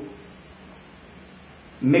possible,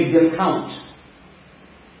 make them count.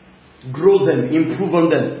 Grow them, improve on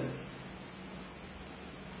them.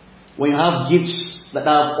 when you have gifts that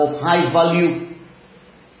are of high value,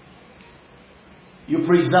 you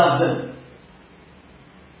preserve them.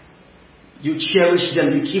 You cherish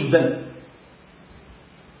them. You keep them.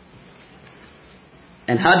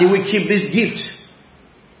 And how do we keep this gift?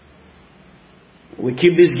 We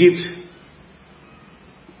keep this gift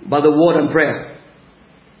by the word and prayer.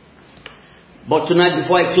 But tonight,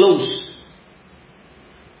 before I close,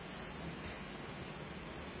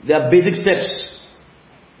 there are basic steps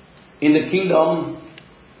in the kingdom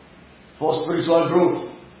for spiritual growth.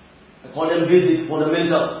 I call them basic,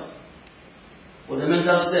 fundamental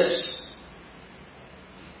steps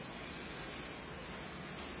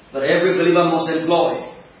that every believer must employ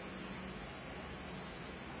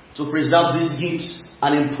to preserve these gifts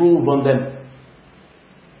and improve on them.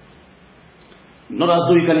 Not as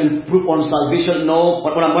though you can improve on salvation, no.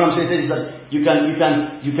 But what I'm saying is that you can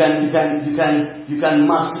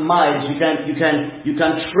maximize, you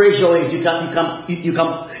can treasure it, you can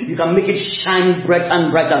make it shine bright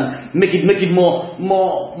and brighter, make it more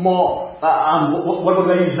what we're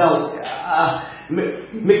going to use now.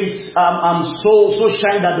 Make it so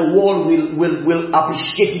shine that the world will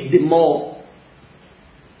appreciate it the more.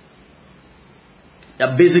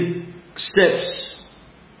 The basic steps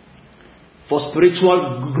for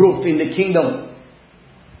spiritual growth in the kingdom.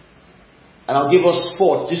 And I'll give us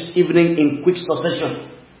 4 this evening in quick succession.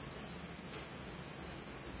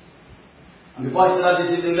 And before I start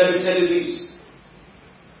this evening, let me tell you this.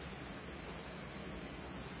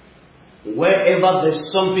 Wherever there's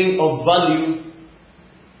something of value,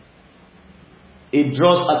 it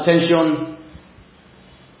draws attention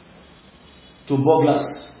to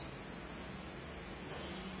burglars.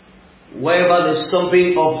 Wherever there's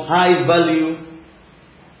something of high value,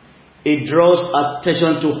 it draws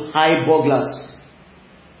attention to high burglars.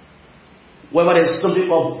 Wherever there's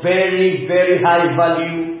something of very, very high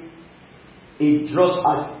value, it draws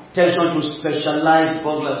attention to specialized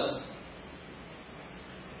burglars.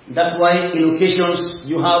 That's why in occasions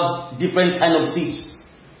you have different kind of seats.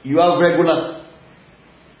 You have regular,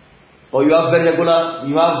 or you have very regular,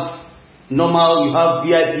 you have normal, you have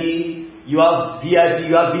VIP, you have VIP,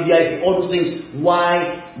 you have VVIP, all those things.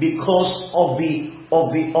 Why? Because of the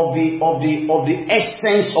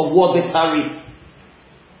essence of what they carry.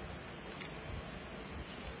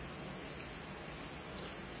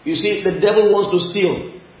 You see, the devil wants to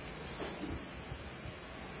steal.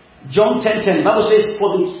 John 10:10, the Bible says,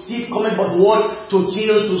 "For the thief cometh but what? To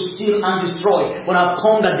kill, to steal, and destroy. But I've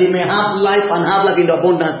come that they may have life and have life in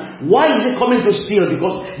abundance." Why is he coming to steal?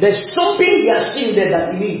 Because there's something he has seen there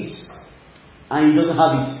that he needs, and he doesn't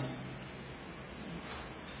have it.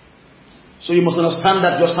 So you must understand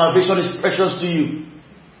that your salvation is precious to you,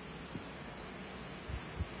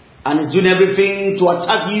 and it's doing everything to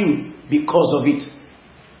attack you because of it.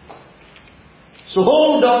 So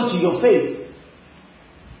hold on to your faith.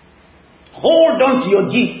 Hold on to your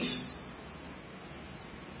gift.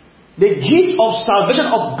 The gift of salvation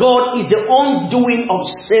of God is the undoing of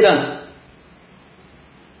Satan.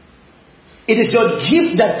 It is your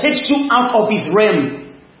gift that takes you out of his realm.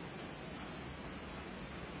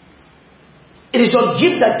 It is your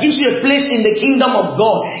gift that gives you a place in the kingdom of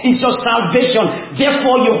God. It's your salvation.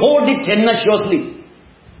 Therefore you hold it tenaciously,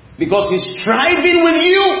 because he's striving with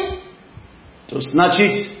you to snatch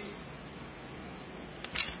it.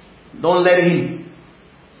 Don't let him.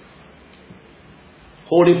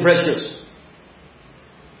 Hold it precious.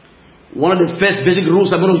 One of the first basic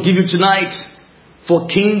rules I'm going to give you tonight for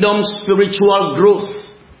kingdom spiritual growth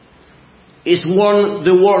is one,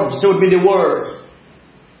 the word. Say with me, the word.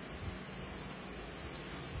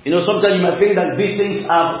 You know, sometimes you might think that these things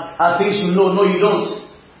are things you know. No, you don't.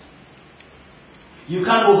 You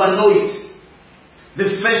can't overknow it.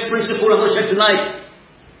 The first principle I'm going to share tonight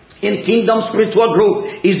in kingdom spiritual growth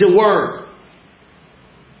is the word.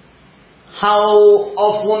 How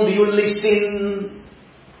often do you listen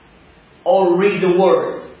or read the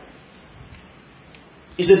word?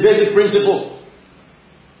 It's a basic principle.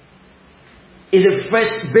 It's the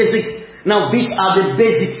first basic. Now these are the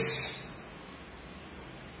basics.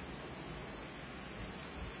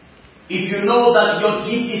 If you know that your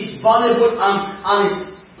gift is valuable and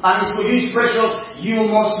is for you is precious, you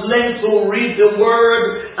must learn to read the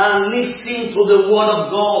word and listen to the word of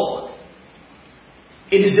God.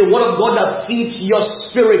 It is the word of God that feeds your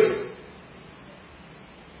spirit.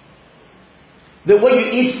 The way you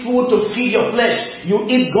eat food to feed your flesh, you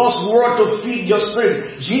eat God's word to feed your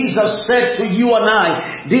spirit. Jesus said to you and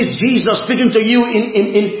I, this Jesus speaking to you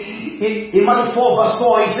in Matthew 4 verse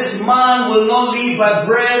 4, he says, man will not live by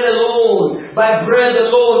bread alone, but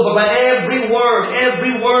by every word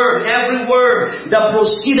that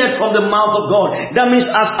proceeded from the mouth of God. That means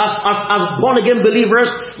as born again believers,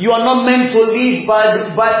 you are not meant to live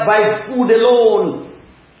by food alone.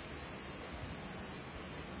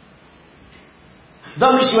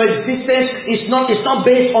 That means your existence is not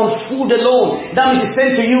based on food alone. That means it's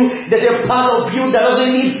saying to you, there's a part of you that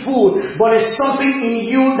doesn't need food, but there's something in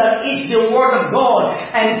you that eats the word of God.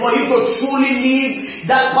 And for you to truly live,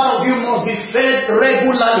 that part of you must be fed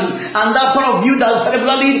regularly. And that part of you that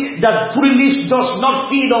truly lives does not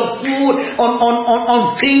feed on food, on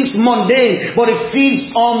things mundane, but it feeds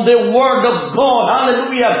on the word of God.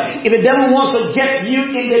 Hallelujah. If the devil wants to get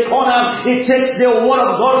you in the corner, it takes the word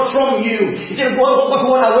of God from you. It takes God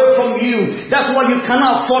away from you. That's why you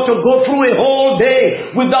cannot afford to go through a whole day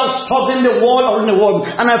without studying the word or in the word.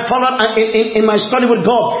 And I found out in my study with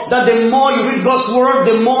God that the more you read God's word,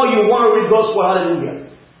 the more you want to read God's word. Hallelujah.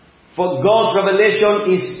 For God's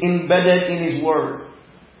revelation is embedded in His word.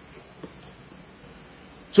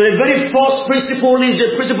 So the very first principle is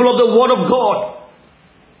the principle of the word of God.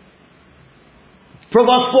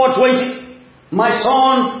 Proverbs 4:20. My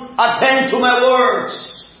son, attend to my words.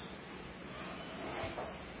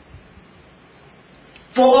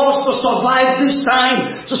 For us to survive this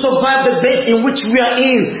time, to survive the bed in which we are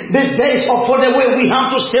in, these days or for the way we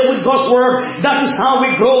have to stay with God's word. That is how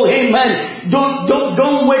we grow. Amen.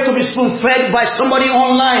 Don't wait to be spoon-fed by somebody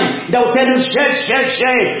online that will tell you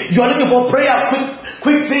share. You are looking for prayer,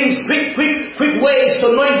 quick things, quick ways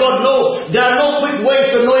to knowing God. No, there are no quick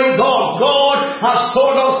ways to knowing God. God has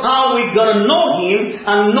told us how we're gonna know Him,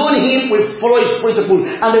 and knowing Him, we follow His principle.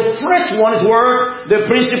 And the first one is word,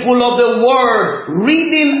 the principle of the word.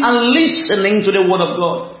 Reading and listening to the word of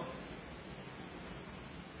God.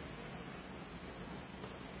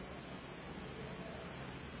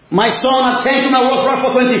 My son, attend to my words, verse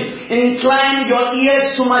 4:20. Incline your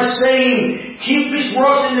ears to my saying. Keep these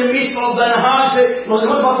words in the midst of thine heart,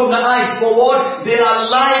 not from the eyes. For what? They are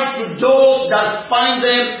life to those that find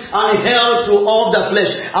them, and health to all the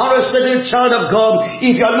flesh. I want to say to you, child of God,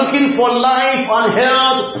 if you are looking for life and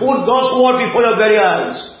health, put God's word before your very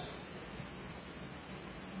eyes.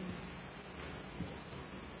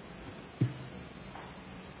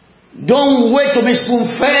 Don't wait to be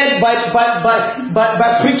spoon-fed by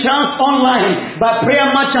preachers online, by prayer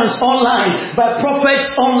merchants online, by prophets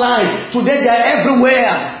online. Today they are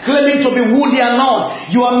everywhere, claiming to be who they are not.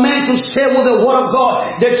 You are meant to stay with the word of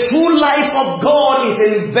God. The true life of God is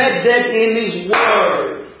embedded in His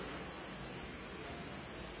word.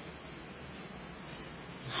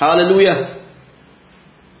 Hallelujah.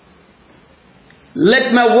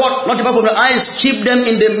 Let my word not depart from the eyes, keep them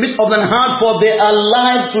in the midst of the heart, for they are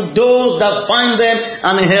life to those that find them,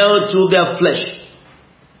 and health to their flesh.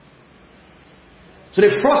 So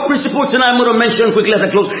the first principle tonight I'm going to mention quickly as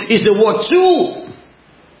I close is the word chew.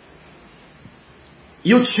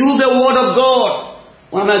 You chew the word of God.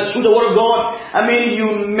 When I chew the word of God, I mean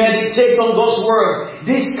you meditate on God's word.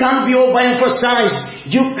 This can't be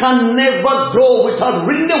overemphasized. You can never grow without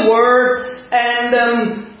reading the word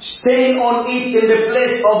and staying on it in the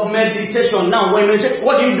place of meditation. Now, when you meditate,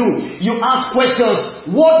 what do? You ask questions.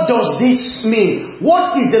 What does this mean?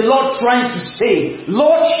 What is the Lord trying to say?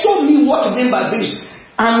 Lord, show me what you mean by this.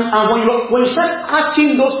 And when you start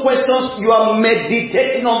asking those questions, you are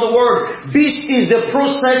meditating on the word. This is the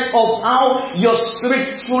process of how your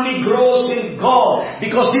spirit truly grows in God.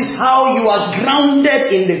 Because this is how you are grounded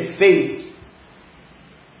in the faith.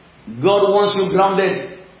 God wants you grounded.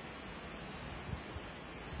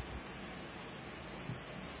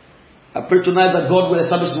 I pray tonight that God will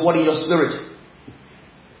establish His word in your spirit.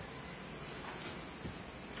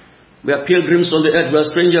 We are pilgrims on the earth. We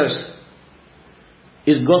are strangers.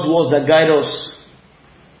 It's God's words that guide us.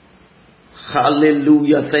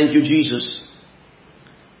 Hallelujah. Thank you, Jesus.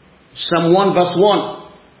 Psalm 1 verse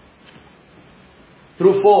 1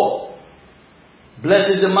 through 4. Blessed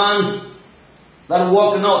is the man that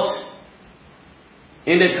walk not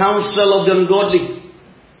in the counsel of the ungodly.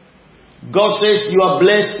 God says you are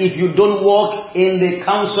blessed if you don't walk in the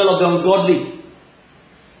counsel of the ungodly,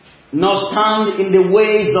 nor stand in the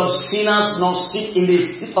ways of sinners, nor sit in the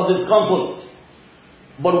seat of discomfort.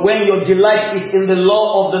 But when your delight is in the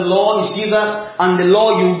law of the Lord, you see that, and the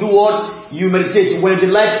law you do what? You meditate. When your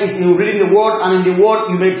delight is in reading the word, and in the word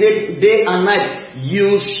you meditate day and night,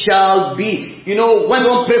 you shall be. You know, when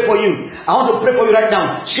someone pray for you, I want to pray for you right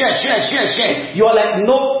now. Share. You are like,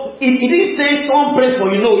 no, it didn't say someone prays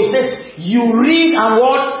for you. No, it says you read and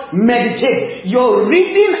what? Meditate. Your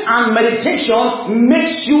reading and meditation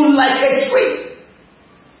makes you like a tree.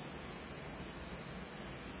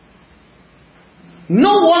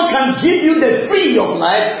 No one can give you the free of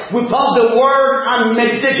life without the word and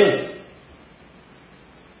meditation.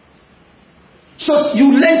 So you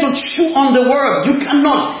learn to chew on the word. You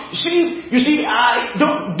cannot. You see, I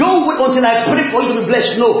don't wait until I pray for you to be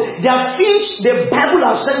blessed. No. There are things the Bible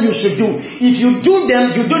has said you should do. If you do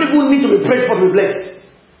them, you don't even need to be prayed for to be blessed.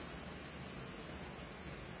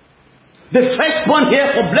 The first point here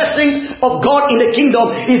for blessing of God in the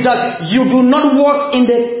kingdom is that you do not walk in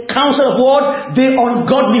the counsel of God, the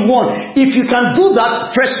ungodly one. If you can do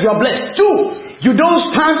that, first you are blessed. Two, you don't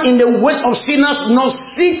stand in the ways of sinners, nor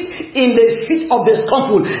sit in the seat of the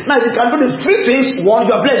scornful. Now, if you can do the three things, one,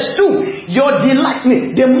 you are blessed. Two, your delight.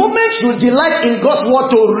 The moment you delight in God's word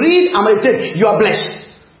to read and meditate, you are blessed.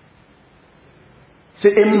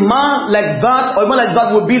 See, a man like that, or a man like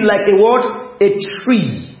that would be like a what? A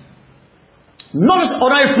tree. Not just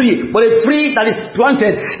ordinary tree, but a tree that is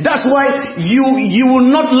planted. That's why you will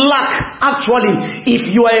not lack, actually, if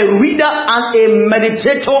you are a reader and a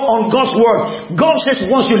meditator on God's word. God says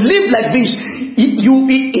once you live like this,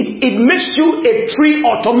 it makes you a tree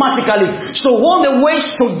automatically. So one of the ways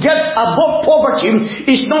to get above poverty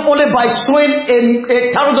is not only by sowing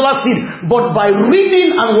a $1,000 seed, but by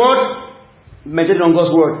reading and meditating on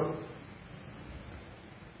God's word.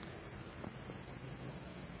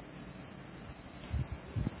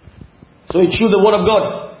 So you choose the word of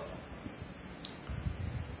God.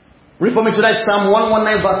 Read for me tonight Psalm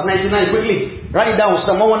 119 verse 99 quickly. Write it down,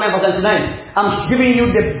 Psalm 119 verse 99. I'm giving you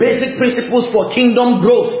the basic principles for kingdom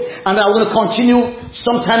growth. And I'm going to continue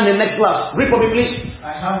sometime in the next class. Read for me please.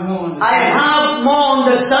 I have more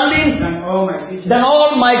understanding than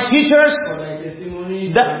all my teachers.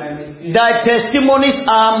 Thy testimonies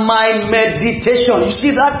are my meditation. You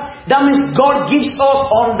see that? That means God gives us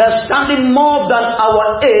understanding more than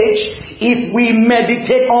our age if we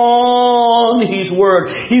meditate on His word.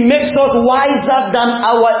 He makes us wiser than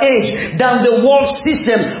our age, than the world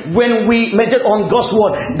system when we meditate on God's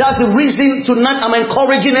word. That's the reason tonight I'm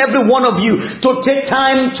encouraging every one of you to take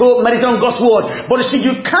time to meditate on God's word. But you see,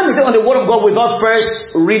 you can't meditate on the word of God without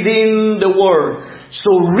first reading the word.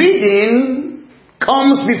 So reading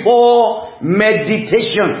comes before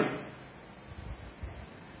meditation.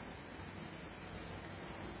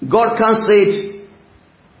 God can't say it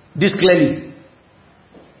this clearly.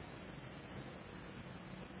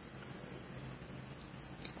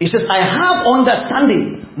 He says, I have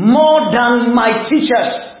understanding more than my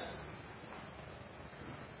teachers,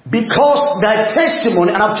 because thy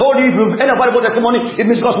testimony, and I've told you, if you've heard about testimony, it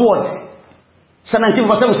means God's word. Psalm 19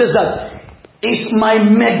 verse 7 says that, is my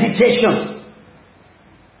meditation.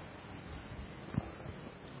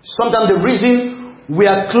 Sometimes the reason we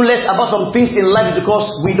are clueless about some things in life is because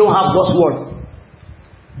we don't have God's word.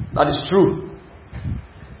 That is true.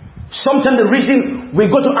 Sometimes the reason we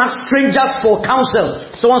go to ask strangers for counsel.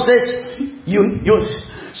 Someone says,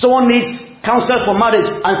 someone needs counsel for marriage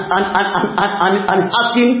and is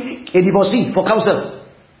asking a divorcee for counsel.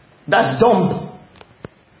 That's dumb.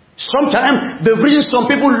 Sometimes the reason some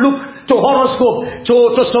people look to horoscope,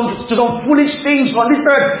 to some foolish things on this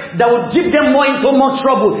earth that will give them more into more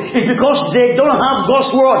trouble is because they don't have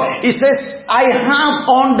God's word. It says, I have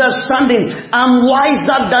understanding. I'm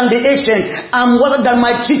wiser than the ancient. I'm wiser than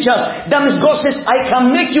my teachers. That means God says, I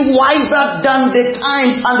can make you wiser than the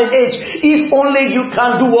time and the age. If only you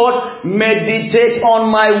can do what? Meditate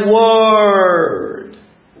on my word.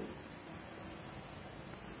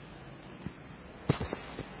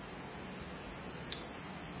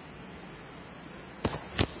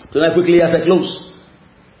 Tonight, quickly as I close,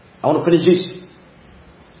 I want to finish this.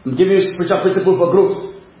 I'm giving you a spiritual principle for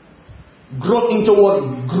growth. Growth into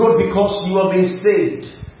what? Growth because you have been saved.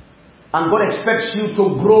 And God expects you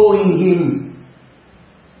to grow in Him.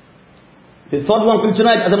 The third one for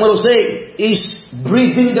tonight, as I'm going to say, is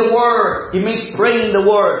breathing the word. It means praying the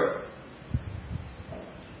word.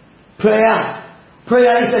 Prayer.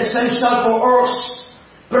 Prayer is essential for us.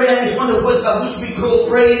 Prayer is one of the ways by which we grow.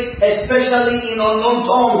 Pray, especially in unknown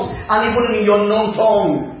tongues and even in your known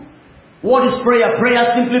tongue. What is prayer? Prayer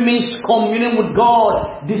simply means communion with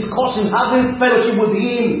God, discussing, having fellowship with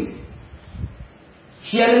Him,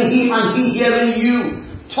 hearing Him and He hearing you,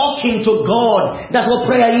 talking to God. That's what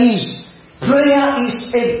prayer is. Prayer is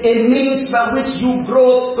a means by which you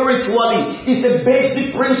grow spiritually. It's a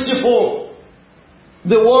basic principle.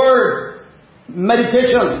 The word,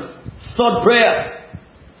 meditation, thought, prayer.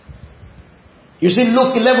 You see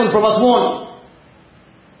Luke 11 from verse 1.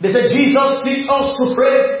 They said, Jesus teach us to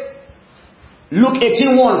pray. Luke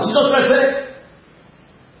 18:1. Jesus said,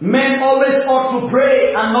 men always ought to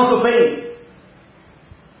pray and not to faint.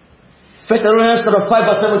 1 Thessalonians 5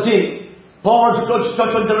 verse 17. Paul to the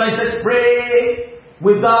church said, pray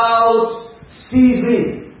without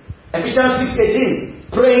ceasing. Ephesians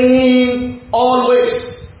 6:18. Praying always.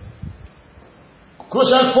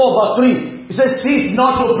 Colossians 4 verse 3. It says, cease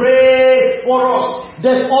not to pray for us.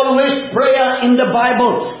 There's always prayer in the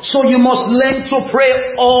Bible. So you must learn to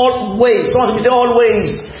pray always. Someone say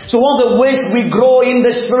always. So one of the ways we grow in the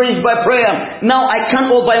Spirit is by prayer. Now I can't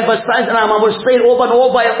overemphasize, and I will say it over and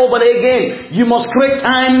over and over again. You must create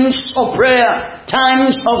times of prayer,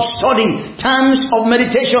 times of study, times of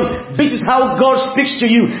meditation. This is how God speaks to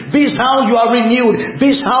you. This is how you are renewed.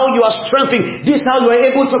 This is how you are strengthened. This is how you are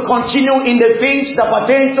able to continue in the things that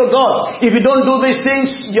pertain to God. If you don't do these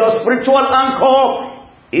things, your spiritual anchor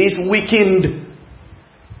is weakened.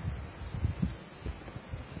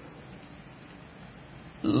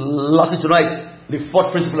 Lastly tonight, the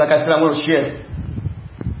fourth principle, like I said, I want to share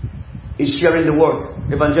is sharing the word.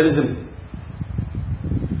 Evangelism.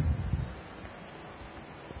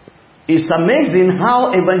 It's amazing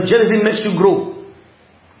how evangelism makes you grow.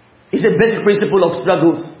 It's a basic principle of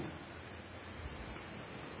spiritual growth.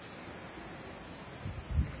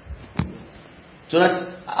 Tonight,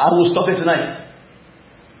 I will stop here tonight.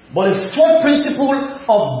 But the fourth basic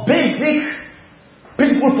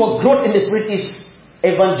principle for growth in the Spirit is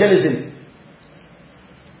evangelism.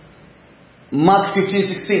 Mark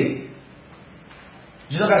 15:16.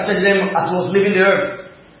 Jesus Christ said to them as he was leaving the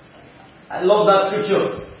earth. I love that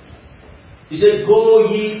scripture. He said,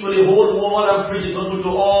 go ye to the whole world and preach the gospel to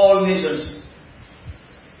all nations.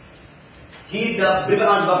 He that believeth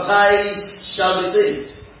and baptized shall be saved.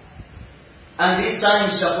 And these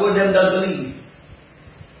signs shall follow them that believe.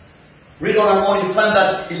 Read on and on, you find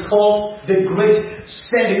that it's called the great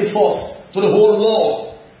sending forth to the whole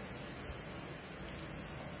world.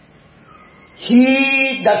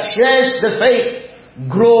 He that shares the faith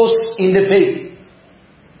grows in the faith.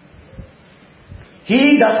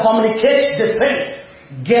 He that communicates the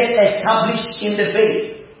faith gets established in the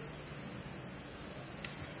faith.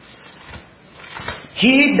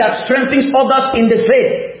 He that strengthens others in the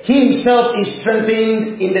faith, he himself is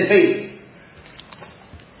strengthened in the faith.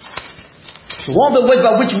 So one of the ways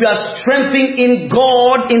by which we are strengthened in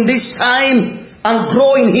God in this time and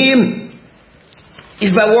grow in Him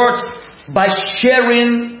is by what? By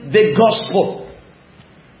sharing the gospel.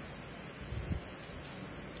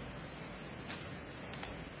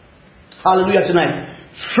 Hallelujah tonight.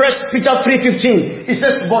 1 Peter 3:15. It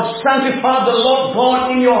says, but sanctify the Lord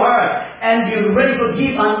God in your heart and be ready to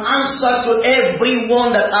give an answer to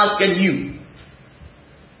everyone that asketh you.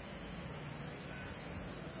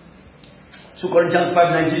 2 Corinthians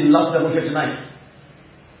 5:19, last time we here tonight.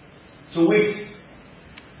 To wit,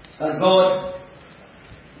 that God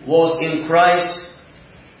was in Christ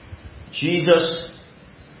Jesus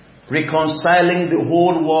reconciling the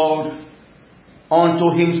whole world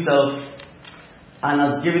unto Himself, and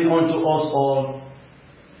has given unto us all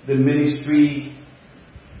the ministry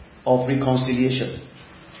of reconciliation.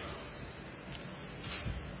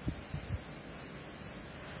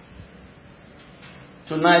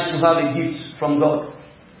 Tonight you have a gift from God.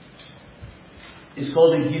 It's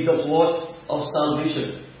called the gift of what? Of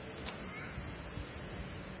salvation.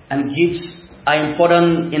 And gifts are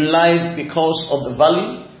important in life because of the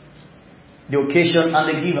value, the occasion, and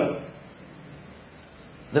the giver.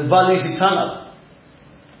 The value is eternal.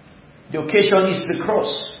 The occasion is the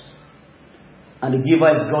cross. And the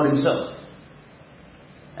giver is God Himself.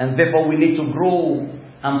 And therefore we need to grow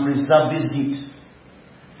and preserve this gift.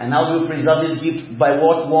 And how do we preserve this gift? By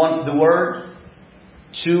what? 1, the Word.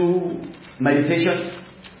 2, meditation.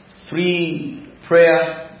 3,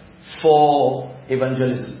 prayer. 4,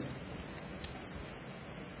 evangelism.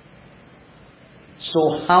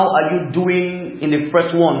 So how are you doing in the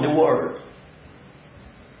first one, the Word?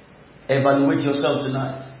 Evaluate yourself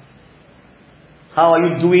tonight. How are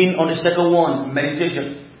you doing on the second one?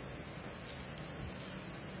 Meditation.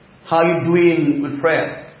 How are you doing with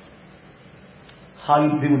prayer? How are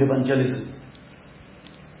you doing with evangelism?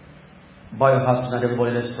 Bow your hearts tonight,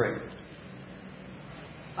 everybody. Let's pray.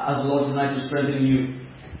 Ask the Lord tonight to strengthen you.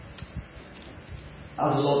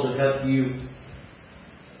 Ask the Lord to help you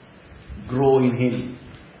grow in Him.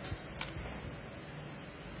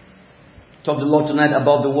 Talk to the Lord tonight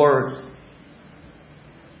about the Word.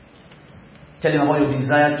 Tell Him about your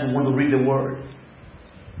desire to want to read the Word.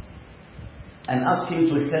 And ask Him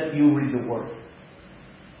to help you read the Word.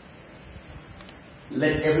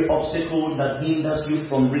 Let every obstacle that hinders you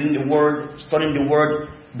from reading the Word, studying the Word,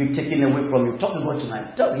 be taken away from you. Talk to God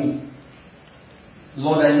tonight. Tell Him,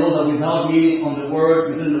 Lord, I know that without me on the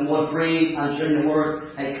Word, within the Word, praying and sharing the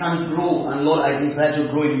Word, I can't grow. And Lord, I desire to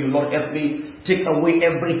grow in you. Lord, help me. Take away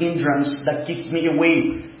every hindrance that keeps me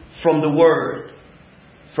away from the Word.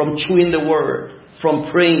 from chewing the word,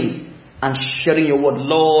 from praying and sharing your word.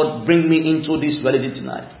 Lord, bring me into this reality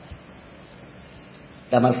tonight,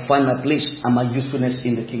 that I might find my place and my usefulness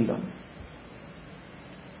in the kingdom.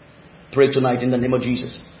 Pray tonight in the name of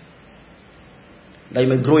Jesus, that you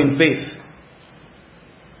may grow in faith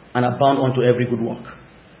and abound unto every good work.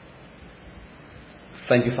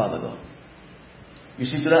 Thank you, Father God. You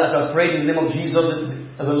see, today as I prayed in the name of Jesus,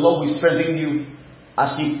 the Lord will strengthen you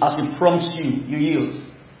as He prompts you, you yield.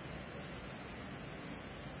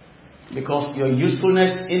 Because your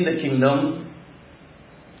usefulness in the kingdom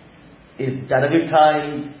is directly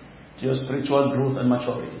tied to your spiritual growth and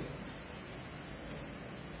maturity.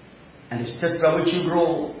 And the steps by which you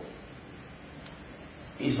grow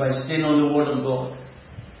is by staying on the Word of God,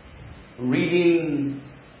 reading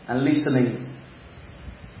and listening,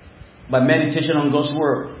 by meditation on God's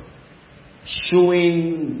Word,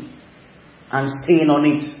 chewing and staying on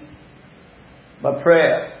it, by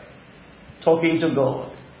prayer, talking to God,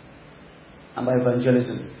 and by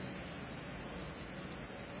evangelism.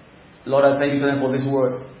 Lord, I thank you tonight for this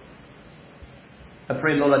word. I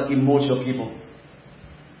pray, Lord, that it molds your people.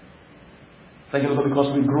 Thank you, Lord,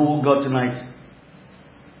 because we grow, God, tonight.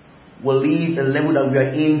 We'll leave the level that we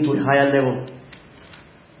are in to a higher level.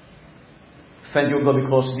 Thank you, God,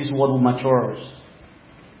 because this word will mature us.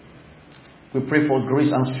 We pray for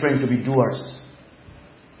grace and strength to be doers.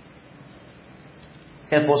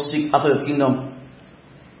 Help us seek after the kingdom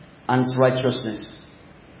and its righteousness.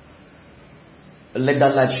 Let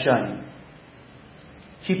that light shine.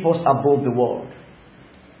 Keep us above the world.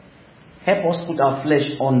 Help us put our flesh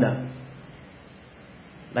under,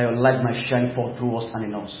 that your light might shine forth through us and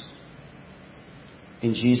in us.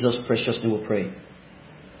 In Jesus' precious name we pray.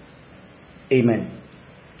 Amen.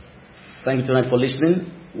 Thank you tonight for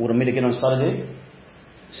listening. We'll meet again on Saturday,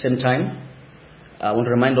 same time. I want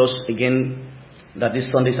to remind us again that this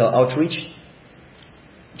Sunday is our outreach.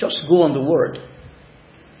 Just go on the word.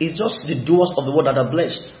 It's just the doers of the word that are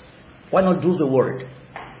blessed. Why not do the word?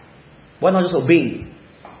 Why not just obey?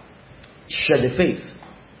 Share the faith.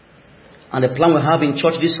 And the plan we have in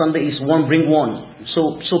church this Sunday is one bring one.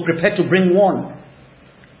 So prepare to bring one.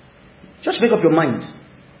 Just make up your mind,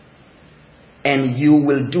 and you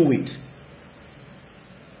will do it.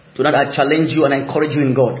 Tonight I challenge you and I encourage you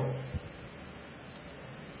in God.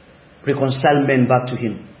 Reconcile men back to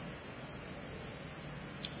Him.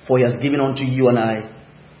 For He has given unto you and I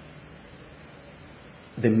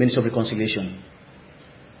the means of reconciliation.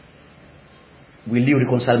 Will you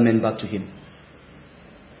reconcile men back to Him?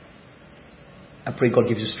 I pray God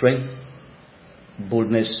gives you strength,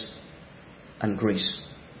 boldness, and grace.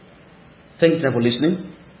 Thank you for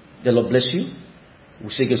listening. The Lord bless you. We'll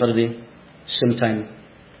see you again Saturday, same time,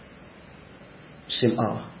 same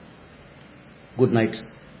hour. Good night,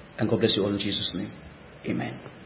 and God bless you all in Jesus' name. Amen.